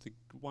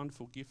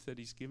wonderful gift that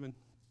he's given.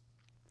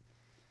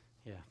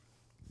 Yeah.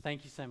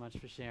 Thank you so much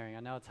for sharing. I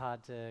know it's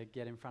hard to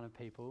get in front of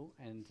people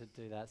and to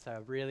do that, so I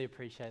really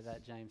appreciate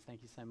that, James.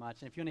 Thank you so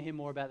much. And if you want to hear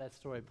more about that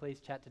story, please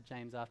chat to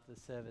James after the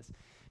service.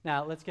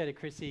 Now, let's go to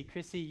Chrissy.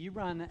 Chrissy, you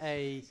run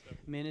a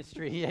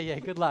ministry. Yeah,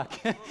 good luck.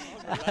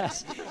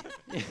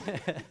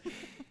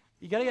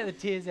 You got to get the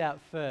tears out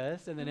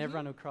first, and then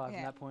everyone will cry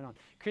from that point on.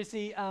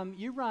 Chrissy,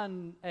 you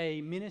run a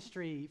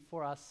ministry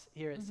for us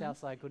here at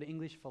Southside called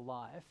English for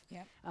Life.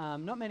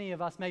 Not many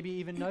of us maybe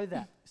even know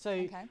that.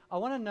 So I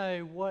want to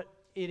know what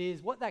it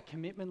is, what that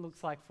commitment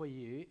looks like for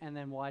you, and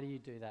then why do you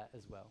do that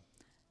as well?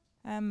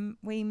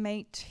 We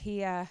meet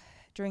here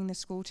during the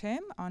school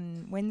term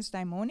on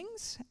Wednesday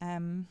mornings.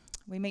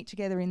 We meet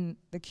together in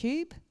the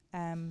Cube,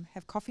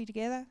 have coffee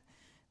together.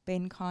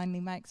 Ben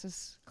kindly makes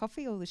us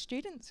coffee, all the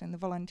students and the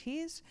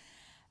volunteers.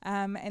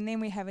 And then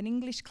we have an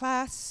English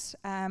class,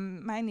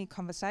 mainly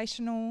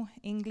conversational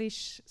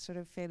English, sort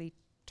of fairly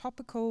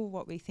topical,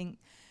 what we think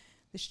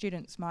the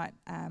students might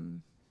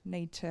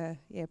need to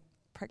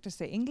practice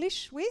their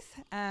English with.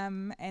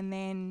 And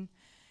then,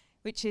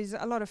 which is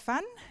a lot of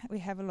fun. We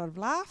have a lot of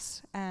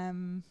laughs.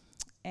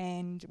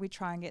 And we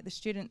try and get the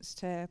students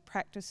to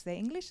practice their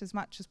English as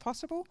much as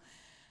possible.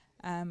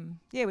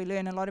 We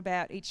learn a lot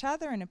about each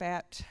other and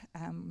about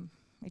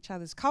each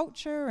other's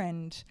culture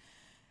and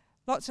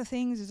lots of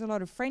things. There's a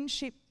lot of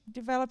friendship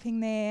developing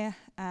there.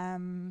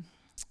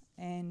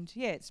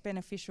 It's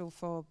beneficial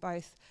for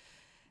both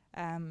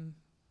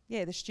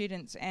the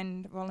students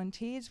and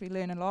volunteers. We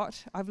learn a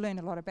lot. I've learned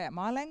a lot about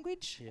my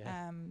language,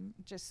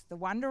 just the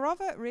wonder of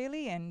it,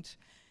 really, and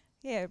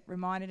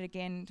reminded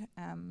again,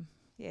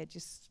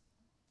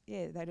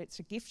 that it's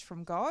a gift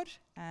from God.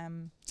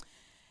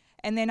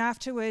 And then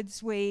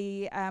afterwards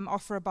we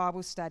offer a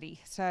Bible study.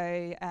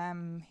 So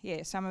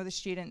some of the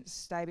students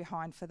stay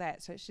behind for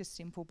that. So it's just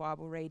simple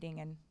Bible reading,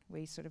 and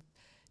we sort of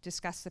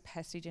discuss the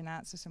passage and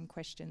answer some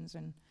questions.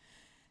 And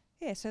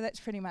so that's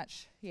pretty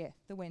much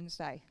the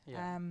Wednesday.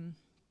 Yeah.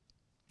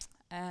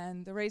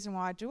 And the reason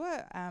why I do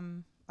it,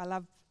 I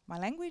love my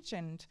language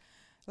and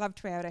love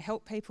to be able to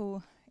help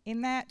people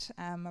in that.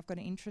 I've got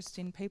an interest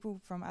in people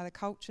from other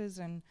cultures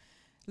and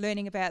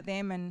learning about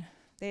them and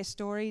their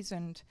stories,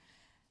 and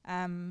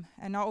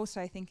I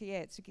also think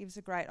it gives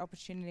a great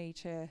opportunity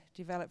to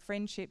develop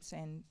friendships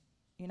and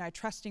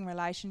trusting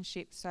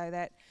relationships, so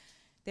that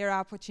there are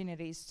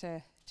opportunities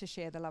to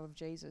share the love of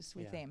Jesus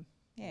with them.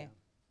 Yeah.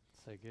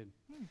 So good.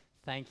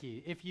 Thank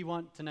you. If you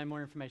want to know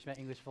more information about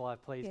English for Life,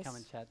 please come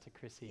and chat to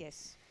Chrissy.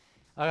 Yes.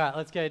 All right,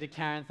 let's go to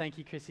Karen. Thank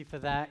you, Chrissy, for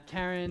that.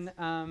 Karen,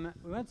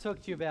 we want to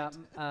talk to you about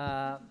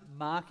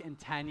Mark and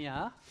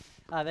Tanya.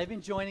 They've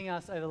been joining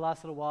us over the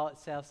last little while at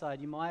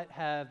Southside. You might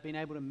have been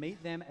able to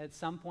meet them at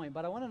some point,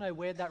 but I want to know,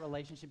 where did that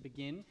relationship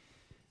begin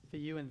for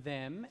you and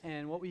them,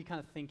 and what were you kind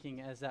of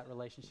thinking as that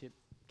relationship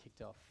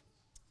kicked off?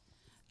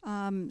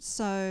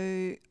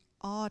 So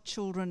our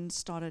children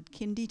started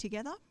kindy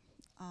together,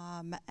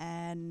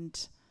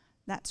 and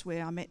that's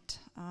where I met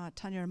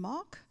Tanya and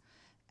Mark,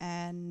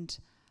 and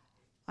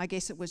I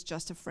guess it was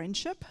just a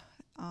friendship.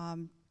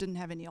 Didn't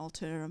have any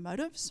ulterior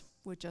motives.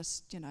 We're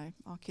just,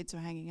 our kids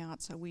were hanging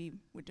out, so we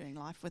were doing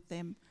life with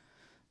them.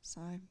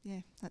 So,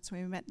 that's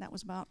where we met, and that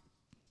was about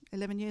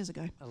 11 years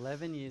ago.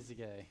 11 years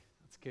ago.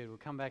 That's good. We'll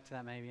come back to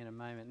that maybe in a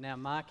moment. Now,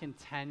 Mark and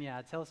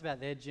Tanya, tell us about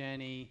their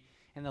journey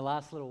in the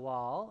last little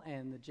while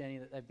and the journey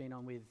that they've been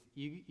on with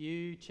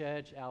you,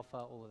 church, Alpha,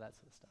 all of that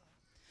sort of stuff.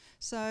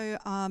 So,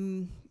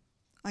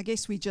 I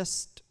guess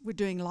we're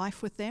doing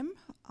life with them.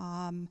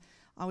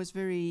 I was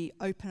very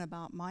open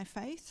about my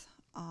faith,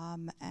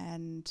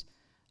 and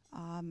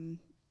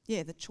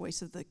the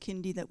choice of the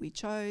kindy that we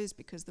chose,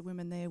 because the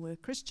women there were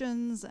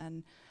Christians,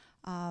 and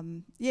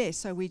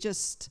so we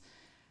just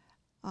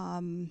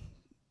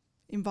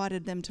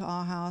invited them to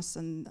our house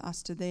and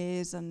us to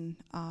theirs, and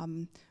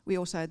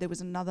there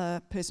was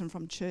another person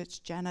from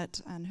church,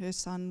 Janet, and her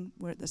son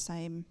were at the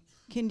same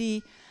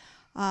kindy,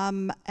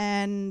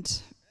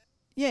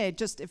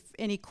 just if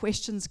any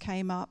questions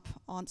came up,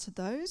 answered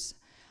those.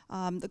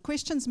 The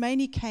questions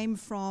mainly came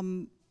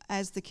from,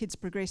 as the kids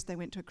progressed, they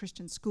went to a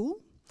Christian school,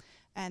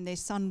 and their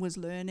son was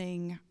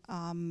learning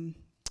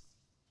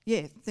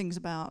things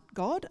about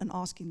God and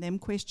asking them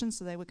questions,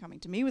 so they were coming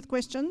to me with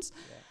questions.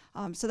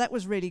 So that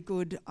was really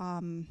good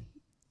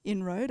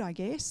inroad, I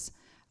guess,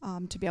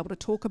 to be able to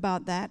talk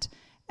about that,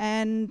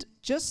 and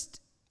just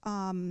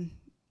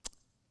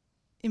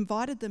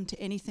invited them to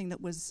anything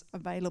that was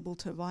available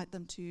to invite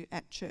them to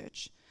at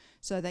church.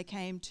 So they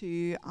came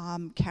to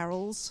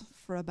carols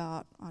for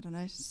about,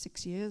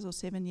 6 years or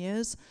 7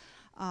 years.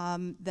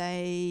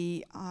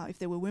 If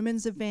there were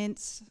women's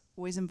events,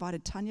 always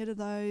invited Tanya to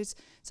those.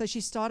 So she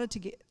started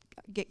to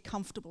get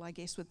comfortable, I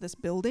guess, with this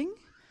building.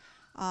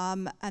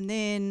 And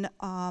then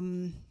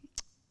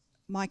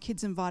my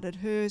kids invited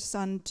her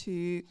son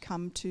to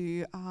come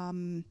to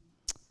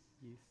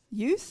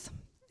youth.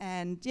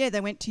 And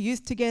they went to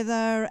youth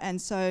together. And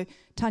so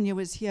Tanya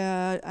was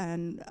here,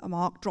 and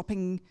Mark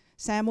dropping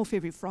Sam off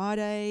every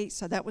Friday.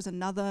 So that was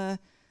another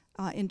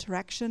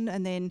interaction.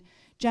 And then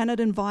Janet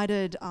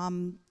invited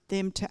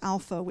them to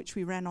Alpha, which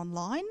we ran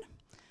online.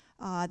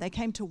 They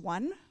came to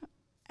one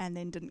and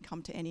then didn't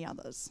come to any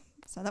others.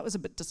 So that was a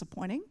bit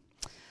disappointing.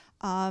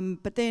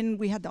 But then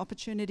we had the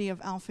opportunity of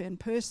Alpha in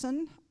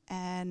person,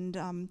 and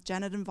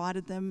Janet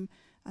invited them,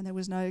 and there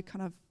was no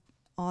kind of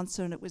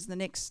answer. And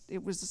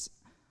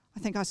I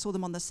think I saw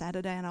them on the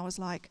Saturday, and I was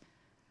like,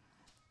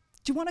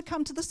 do you want to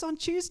come to this on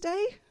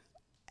Tuesday?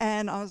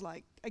 And I was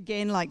like,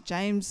 again, like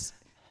James,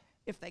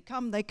 if they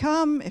come, they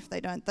come. If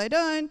they don't, they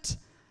don't.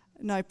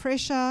 No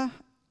pressure.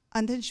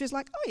 And then she was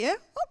like, oh yeah,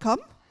 I'll come.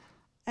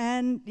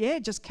 And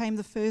just came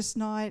the first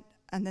night,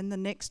 and then the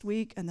next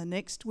week, and the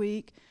next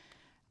week.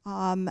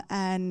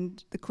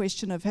 And the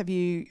question of, have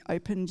you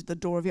opened the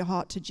door of your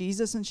heart to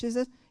Jesus? And she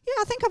said, yeah,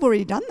 I think I've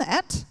already done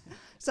that.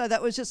 So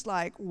that was just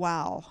like,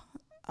 wow.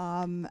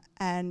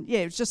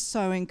 It was just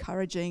so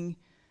encouraging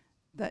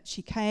that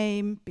she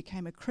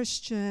became a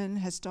Christian,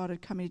 has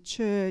started coming to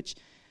church,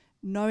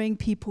 knowing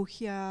people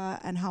here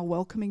and how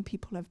welcoming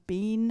people have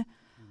been.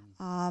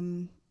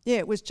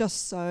 It was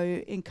just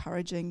so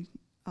encouraging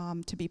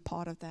to be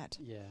part of that.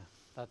 Yeah,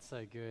 that's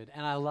so good.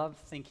 And I love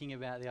thinking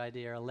about the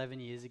idea 11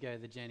 years ago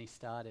the journey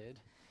started.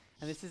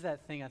 And this is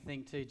that thing, I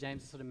think, too,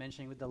 James was sort of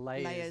mentioning with the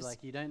layers.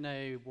 Like, you don't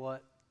know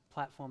what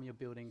platform you're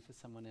building for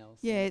someone else.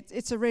 Yeah,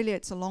 it's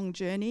a long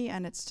journey,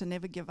 and it's to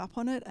never give up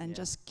on it and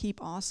just keep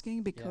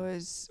asking,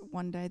 because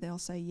one day they'll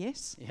say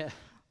yes. Yeah.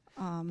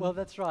 Well,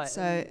 that's right.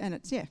 So, and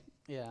it's,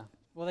 Yeah.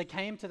 Well, they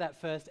came to that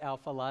first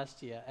Alpha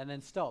last year and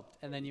then stopped,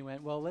 and then you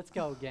went, well, let's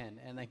go again,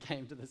 and they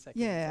came to the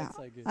second. Yeah. That's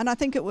so good. And I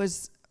think it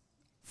was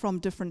from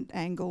different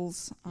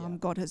angles.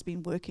 God has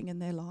been working in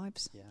their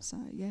lives. Yeah. So,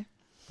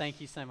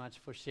 Thank you so much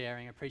for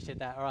sharing. I appreciate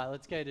that. All right,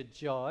 let's go to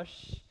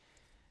Josh.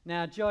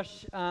 Now,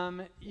 Josh,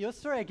 your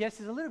story, I guess,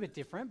 is a little bit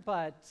different,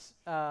 but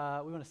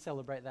we want to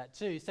celebrate that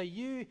too. So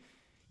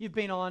you've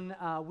been on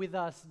with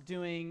us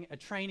doing a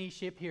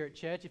traineeship here at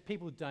church. If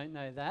people don't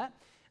know that,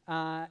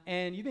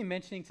 And you've been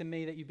mentioning to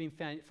me that you've been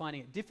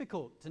finding it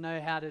difficult to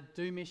know how to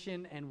do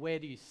mission and where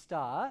do you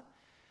start.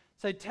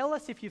 So tell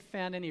us if you've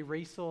found any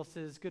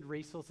resources, good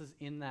resources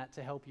in that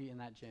to help you in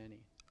that journey.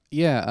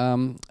 Yeah,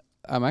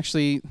 I'm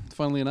actually,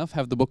 funnily enough,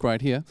 have the book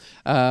right here.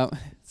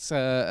 It's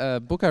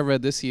a book I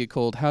read this year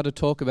called How to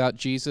Talk About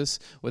Jesus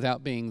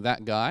Without Being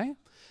That Guy.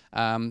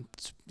 So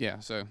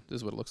this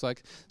is what it looks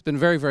like. It's been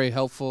very, very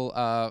helpful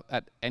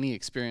at any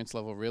experience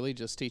level, really,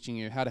 just teaching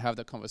you how to have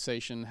that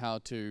conversation, how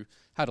to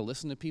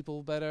listen to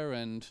people better,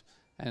 and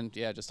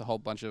just a whole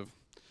bunch of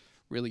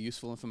really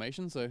useful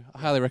information. So I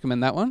highly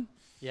recommend that one.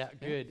 Yeah,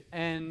 good.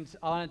 And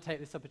I want to take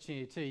this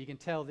opportunity too. You can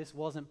tell this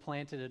wasn't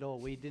planted at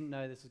all. We didn't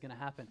know this was going to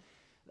happen.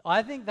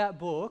 I think that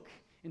book,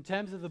 in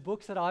terms of the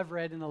books that I've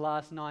read in the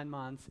last 9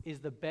 months, is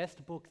the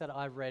best book that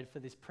I've read for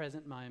this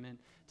present moment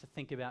to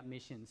think about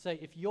mission. So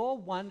if you're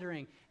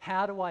wondering,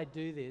 how do I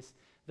do this?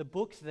 The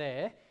book's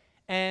there.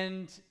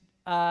 And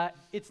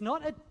it's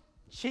not a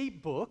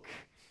cheap book,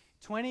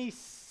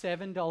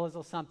 $27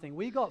 or something.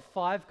 We got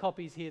 5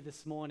 copies here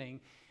this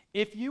morning.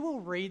 If you will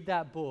read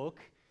that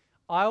book,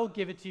 I'll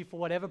give it to you for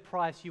whatever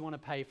price you want to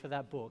pay for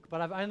that book. But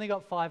I've only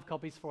got 5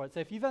 copies for it. So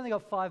if you've only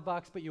got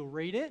 $5 but you'll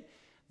read it,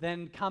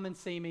 then come and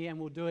see me and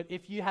we'll do it.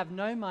 If you have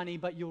no money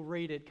but you'll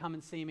read it, come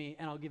and see me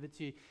and I'll give it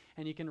to you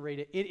and you can read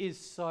it. It is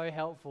so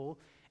helpful.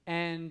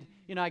 And,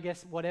 I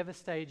guess whatever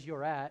stage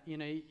you're at,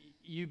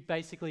 you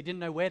basically didn't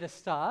know where to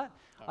start.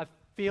 I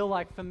feel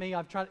like for me,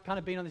 I've kind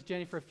of been on this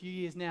journey for a few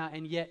years now,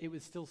 and yet it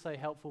was still so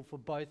helpful for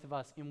both of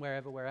us in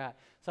wherever we're at.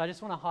 So I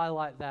just want to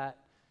highlight that.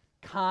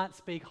 Can't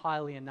speak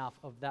highly enough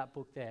of that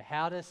book there.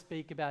 How to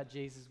Speak About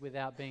Jesus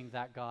Without Being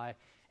That Guy.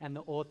 And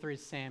the author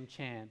is Sam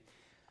Chan.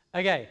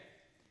 Okay.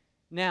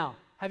 Now,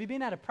 have you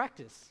been able to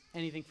practice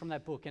anything from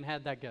that book, and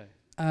how'd that go?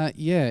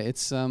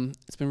 It's been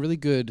really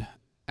good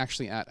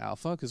actually at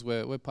Alpha, because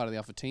we're part of the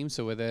Alpha team,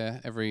 so we're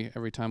there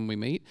every time we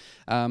meet.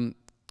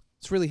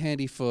 It's really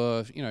handy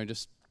for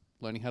just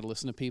learning how to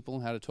listen to people,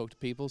 how to talk to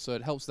people, so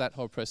it helps that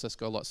whole process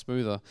go a lot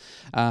smoother.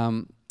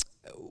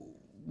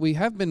 We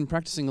have been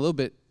practicing a little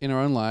bit in our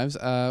own lives.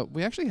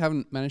 We actually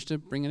haven't managed to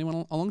bring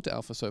anyone along to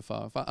Alpha so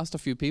far. I've asked a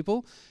few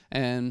people,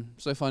 and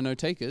so far no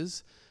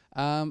takers,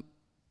 but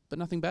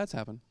nothing bad's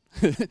happened.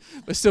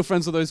 We're still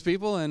friends with those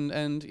people,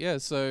 and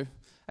so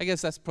I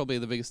guess that's probably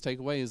the biggest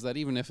takeaway, is that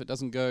even if it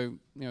doesn't go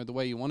the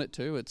way you want it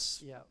to,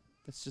 it's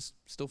just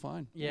still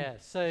fine. Yeah,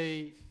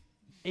 so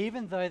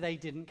even though they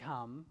didn't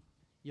come,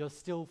 you're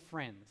still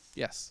friends.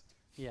 Yes.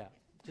 Yeah,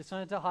 just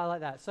wanted to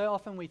highlight that. So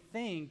often we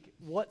think,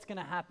 what's going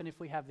to happen if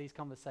we have these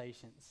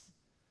conversations?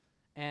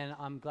 And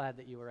I'm glad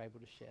that you were able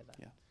to share that.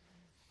 Yeah.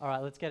 All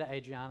right, let's go to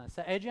Adriana.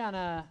 So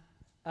Adriana,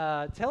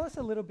 tell us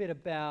a little bit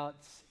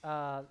about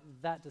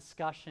that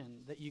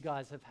discussion that you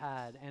guys have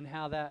had, and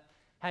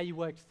how you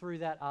worked through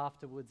that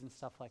afterwards and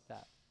stuff like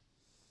that.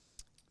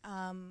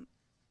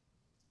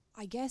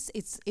 I guess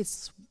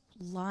it's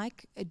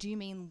like, do you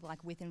mean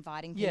like with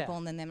inviting people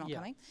and then them not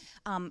coming?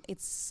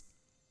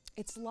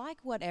 It's like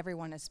what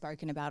everyone has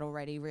spoken about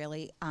already,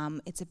 really.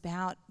 It's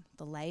about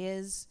the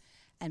layers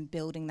and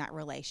building that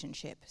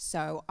relationship.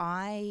 So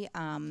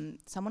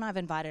someone I've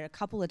invited a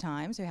couple of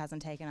times who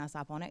hasn't taken us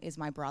up on it is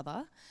my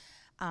brother.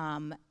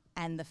 And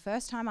the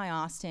first time I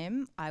asked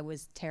him, I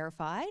was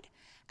terrified.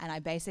 And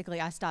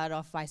I started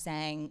off by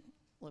saying,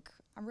 look,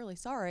 I'm really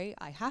sorry,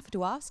 I have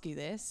to ask you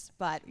this,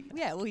 but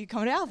will you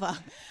come to Alpha?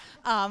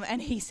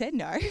 And he said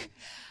no.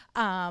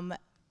 And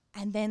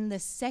then the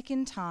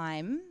second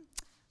time,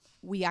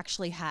 we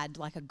actually had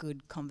like a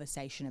good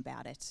conversation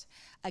about it.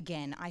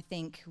 Again, I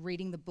think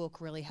reading the book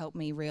really helped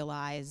me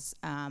realize,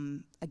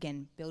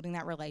 again, building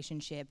that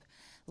relationship,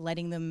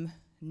 letting them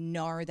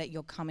know that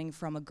you're coming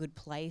from a good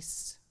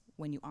place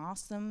when you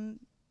ask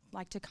them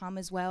to come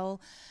as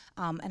well.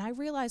 And I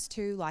realized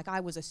too,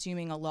 I was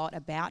assuming a lot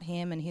about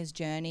him and his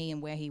journey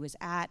and where he was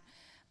at.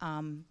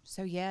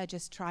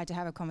 Just tried to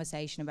have a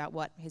conversation about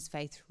what his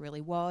faith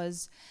really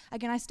was.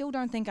 Again, I still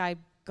don't think I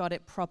got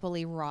it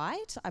properly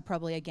right. I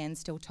probably, again,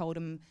 still told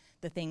him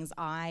the things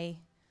I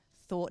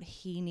thought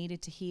he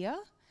needed to hear.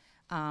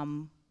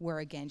 Were,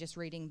 again, just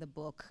reading the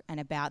book and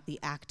about the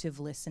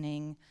active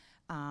listening,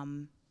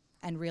 and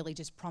really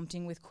just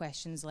prompting with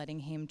questions, letting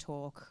him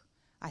talk.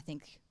 I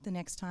think the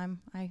next time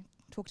I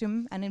talk to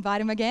him and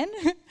invite him again,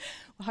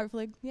 will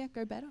hopefully,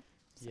 go better.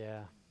 So.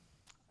 Yeah.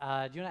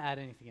 Do you want to add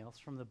anything else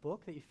from the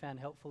book that you found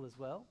helpful as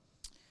well?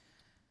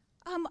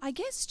 I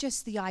guess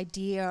just the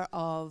idea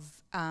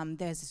of,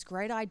 there's this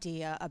great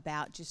idea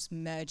about just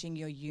merging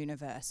your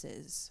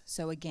universes.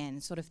 So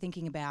again, sort of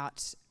thinking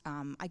about,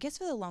 I guess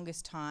for the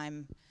longest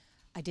time,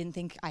 I didn't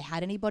think I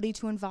had anybody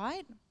to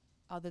invite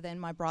other than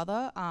my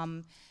brother.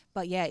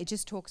 But it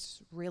just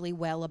talks really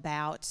well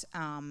about,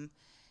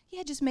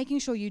 just making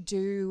sure you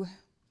do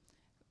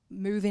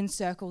move in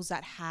circles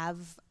that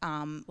have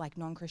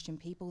non-Christian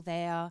people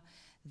there,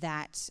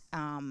 that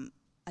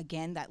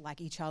again, that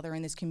like each other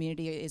in this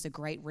community is a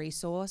great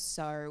resource.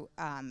 So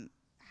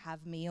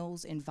have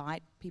meals,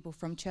 invite people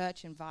from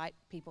church, invite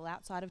people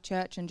outside of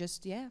church, and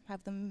just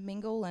have them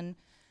mingle. And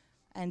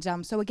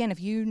so again, if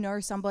you know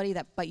somebody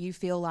but you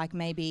feel like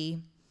maybe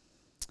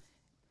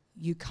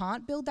you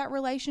can't build that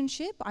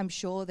relationship, I'm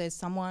sure there's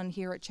someone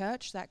here at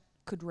church that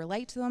could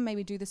relate to them,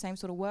 maybe do the same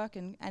sort of work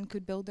and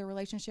could build the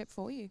relationship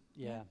for you.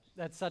 Yeah,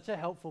 that's such a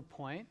helpful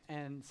point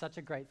and such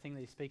a great thing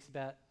that he speaks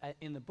about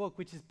in the book,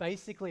 which is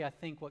basically, I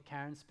think, what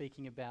Karen's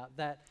speaking about,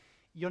 that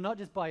you're not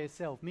just by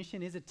yourself.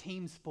 Mission is a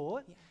team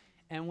sport,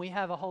 and we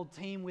have a whole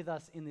team with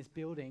us in this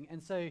building.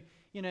 And so,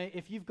 you know,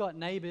 if you've got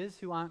neighbors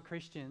who aren't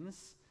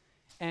Christians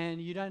and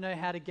you don't know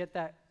how to get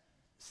that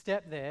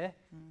step there,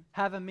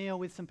 have a meal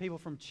with some people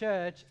from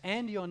church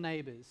and your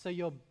neighbors. So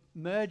you're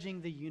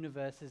merging the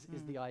universes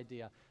is the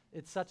idea.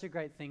 It's such a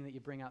great thing that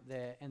you bring up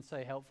there and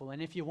so helpful. And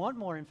if you want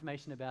more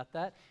information about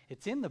that,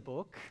 it's in the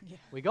book. Yeah.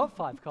 We got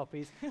 5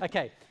 copies.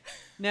 Okay.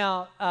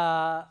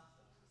 Now,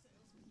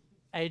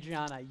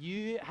 Adriana,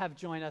 you have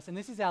joined us, and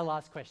this is our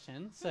last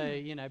question, so,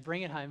 you know,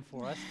 bring it home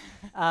for us.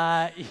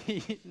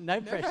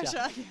 No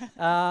pressure.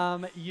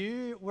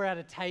 You were at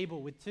a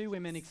table with 2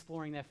 women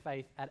exploring their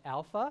faith at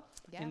Alpha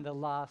in the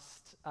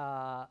last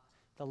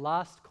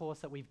course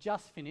that we've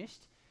just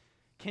finished.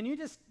 Can you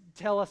just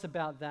tell us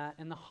about that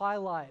and the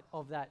highlight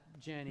of that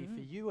journey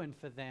for you and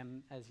for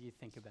them as you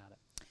think about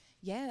it?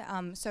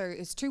 Yeah, so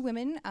it's 2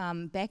 women,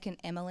 Beck and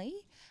Emily,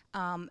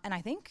 and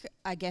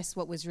I guess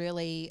what was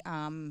really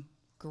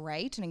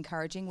great and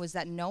encouraging was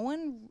that no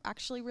one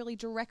actually really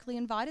directly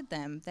invited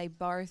them. They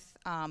both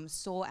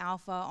saw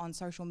Alpha on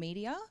social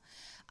media.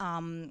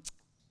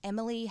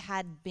 Emily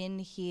had been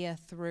here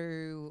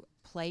through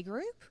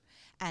playgroup,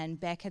 and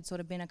Beck had sort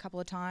of been a couple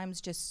of times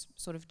just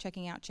sort of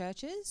checking out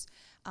churches.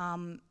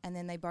 And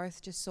then they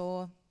both just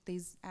saw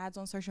these ads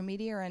on social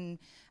media and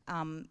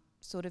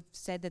sort of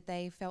said that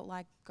they felt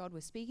like God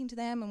was speaking to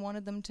them and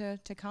wanted them to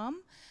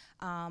come.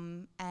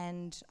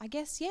 And I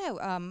guess,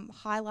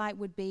 highlight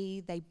would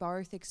be they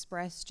both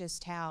expressed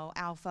just how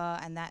Alpha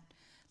and that,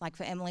 like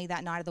for Emily,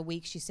 that night of the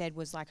week she said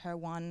was like her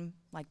one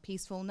like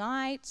peaceful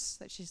night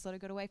that she sort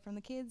of got away from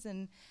the kids,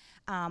 and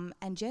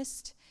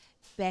just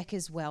Beck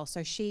as well.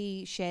 So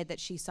she shared that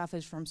she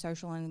suffers from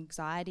social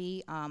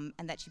anxiety and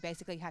that she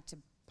basically had to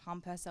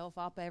pump herself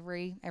up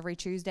every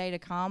Tuesday to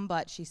come,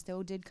 but she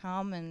still did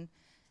come, and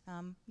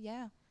I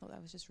thought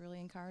that was just really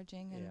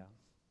encouraging. And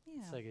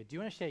so good. Do you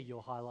want to share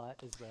your highlight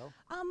as well?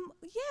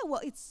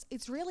 Well,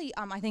 it's really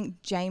I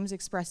think James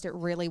expressed it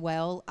really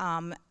well,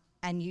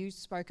 and you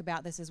spoke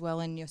about this as well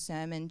in your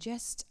sermon.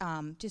 Just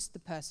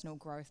the personal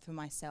growth for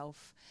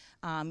myself.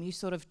 You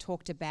sort of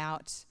talked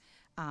about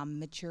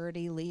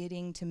maturity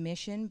leading to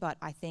mission, but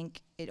I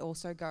think it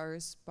also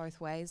goes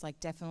both ways. Like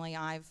definitely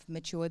I've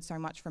matured so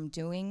much from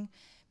doing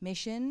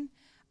mission,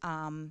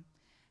 and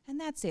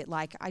that's it.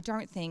 Like I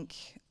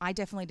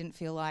definitely didn't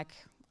feel like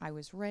I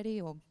was ready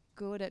or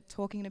good at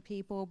talking to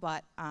people,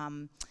 but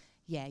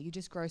you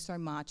just grow so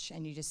much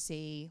and you just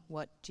see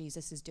what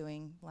Jesus is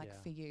doing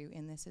for you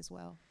in this as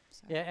well.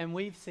 So. Yeah, and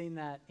we've seen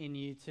that in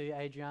you too,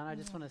 Adriana. I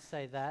just want to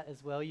say that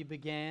as well. You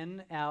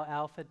began our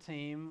Alpha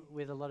team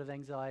with a lot of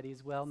anxiety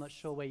as well, not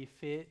sure where you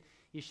fit.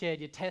 You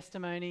shared your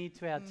testimony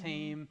to our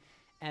team,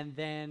 and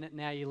then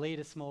now you lead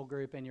a small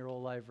group and you're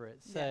all over it.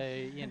 So,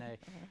 you know,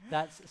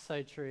 that's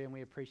so true, and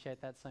we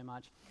appreciate that so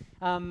much.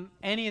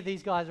 Any of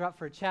these guys are up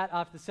for a chat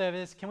after the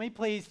service. Can we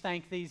please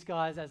thank these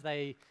guys as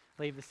they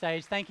leave the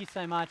stage? Thank you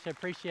so much. I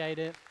appreciate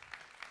it.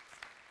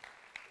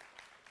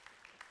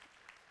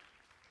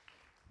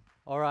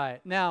 All right,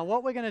 now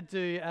what we're going to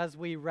do as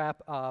we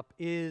wrap up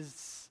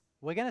is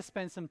we're going to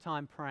spend some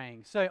time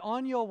praying. So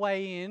on your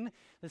way in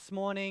this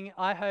morning,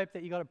 I hope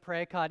that you got a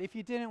prayer card. If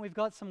you didn't, we've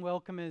got some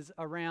welcomers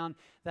around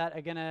that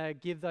are going to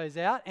give those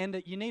out,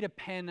 and you need a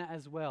pen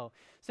as well.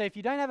 So if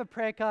you don't have a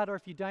prayer card or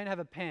if you don't have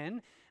a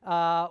pen,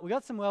 we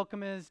got some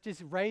welcomers.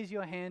 Just raise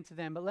your hand to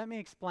them, but let me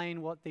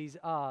explain what these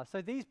are.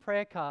 So these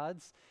prayer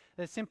cards,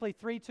 they're simply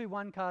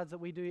 3-2-1 cards that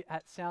we do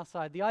at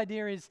Southside. The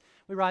idea is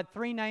we write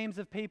 3 names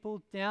of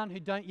people down who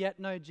don't yet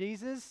know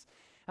Jesus.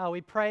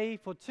 We pray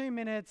for 2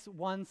 minutes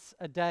once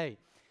a day.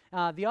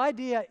 The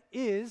idea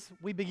is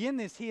we begin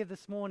this here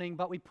this morning,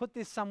 but we put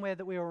this somewhere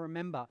that we will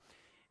remember.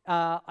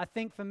 I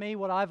think for me,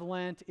 what I've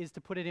learned is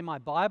to put it in my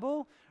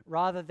Bible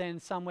rather than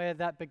somewhere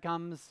that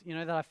becomes,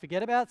 that I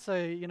forget about. So,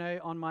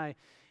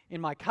 in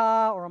my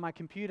car or on my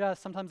computer,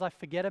 sometimes I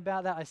forget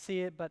about that. I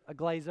see it, but I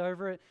glaze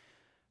over it.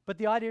 But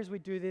the idea is we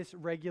do this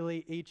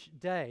regularly each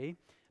day.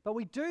 But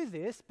we do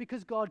this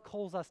because God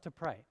calls us to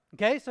pray.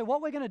 Okay, so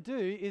what we're going to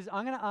do is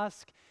I'm going to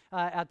ask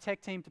our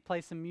tech team to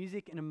play some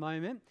music in a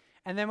moment.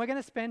 And then we're going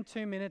to spend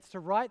 2 minutes to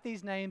write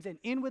these names and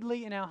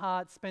inwardly in our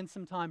hearts spend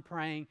some time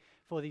praying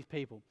for these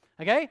people.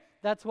 Okay,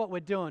 that's what we're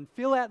doing.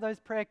 Fill out those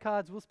prayer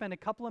cards. We'll spend a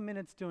couple of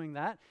minutes doing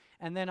that.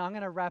 And then I'm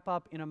going to wrap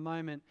up in a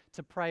moment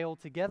to pray all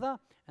together.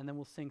 And then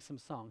we'll sing some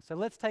songs. So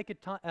let's take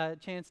a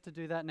chance to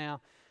do that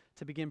now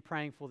to begin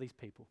praying for these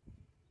people.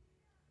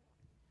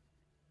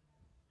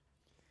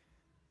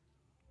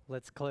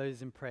 Let's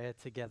close in prayer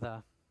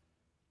together.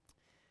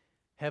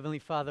 Heavenly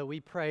Father, we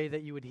pray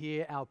that you would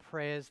hear our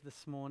prayers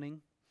this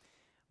morning.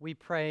 We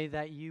pray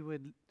that you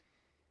would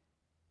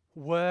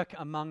work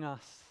among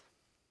us.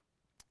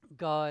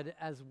 God,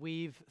 as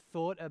we've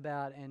thought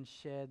about and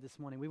shared this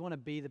morning, we want to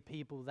be the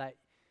people that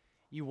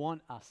you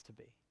want us to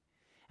be.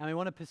 And we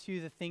want to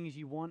pursue the things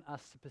you want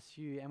us to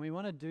pursue. And we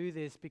want to do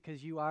this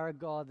because you are a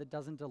God that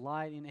doesn't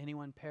delight in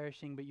anyone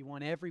perishing, but you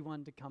want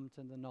everyone to come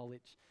to the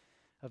knowledge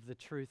of the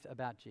truth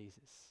about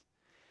Jesus.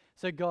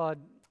 So God,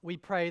 we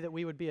pray that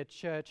we would be a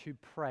church who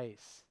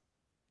prays.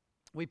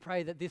 We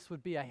pray that this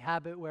would be a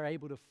habit we're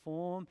able to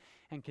form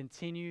and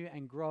continue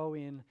and grow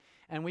in.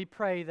 And we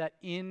pray that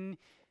in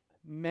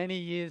many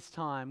years'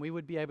 time, we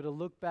would be able to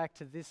look back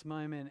to this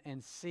moment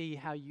and see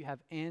how you have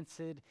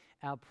answered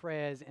our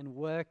prayers and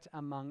worked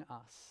among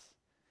us.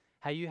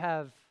 How you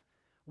have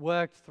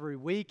worked through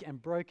weak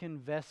and broken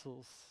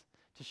vessels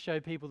to show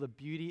people the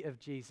beauty of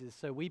Jesus.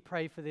 So we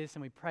pray for this,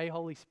 and we pray,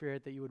 Holy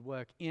Spirit, that you would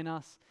work in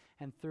us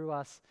and through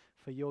us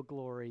for your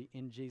glory.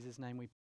 In Jesus' name we pray.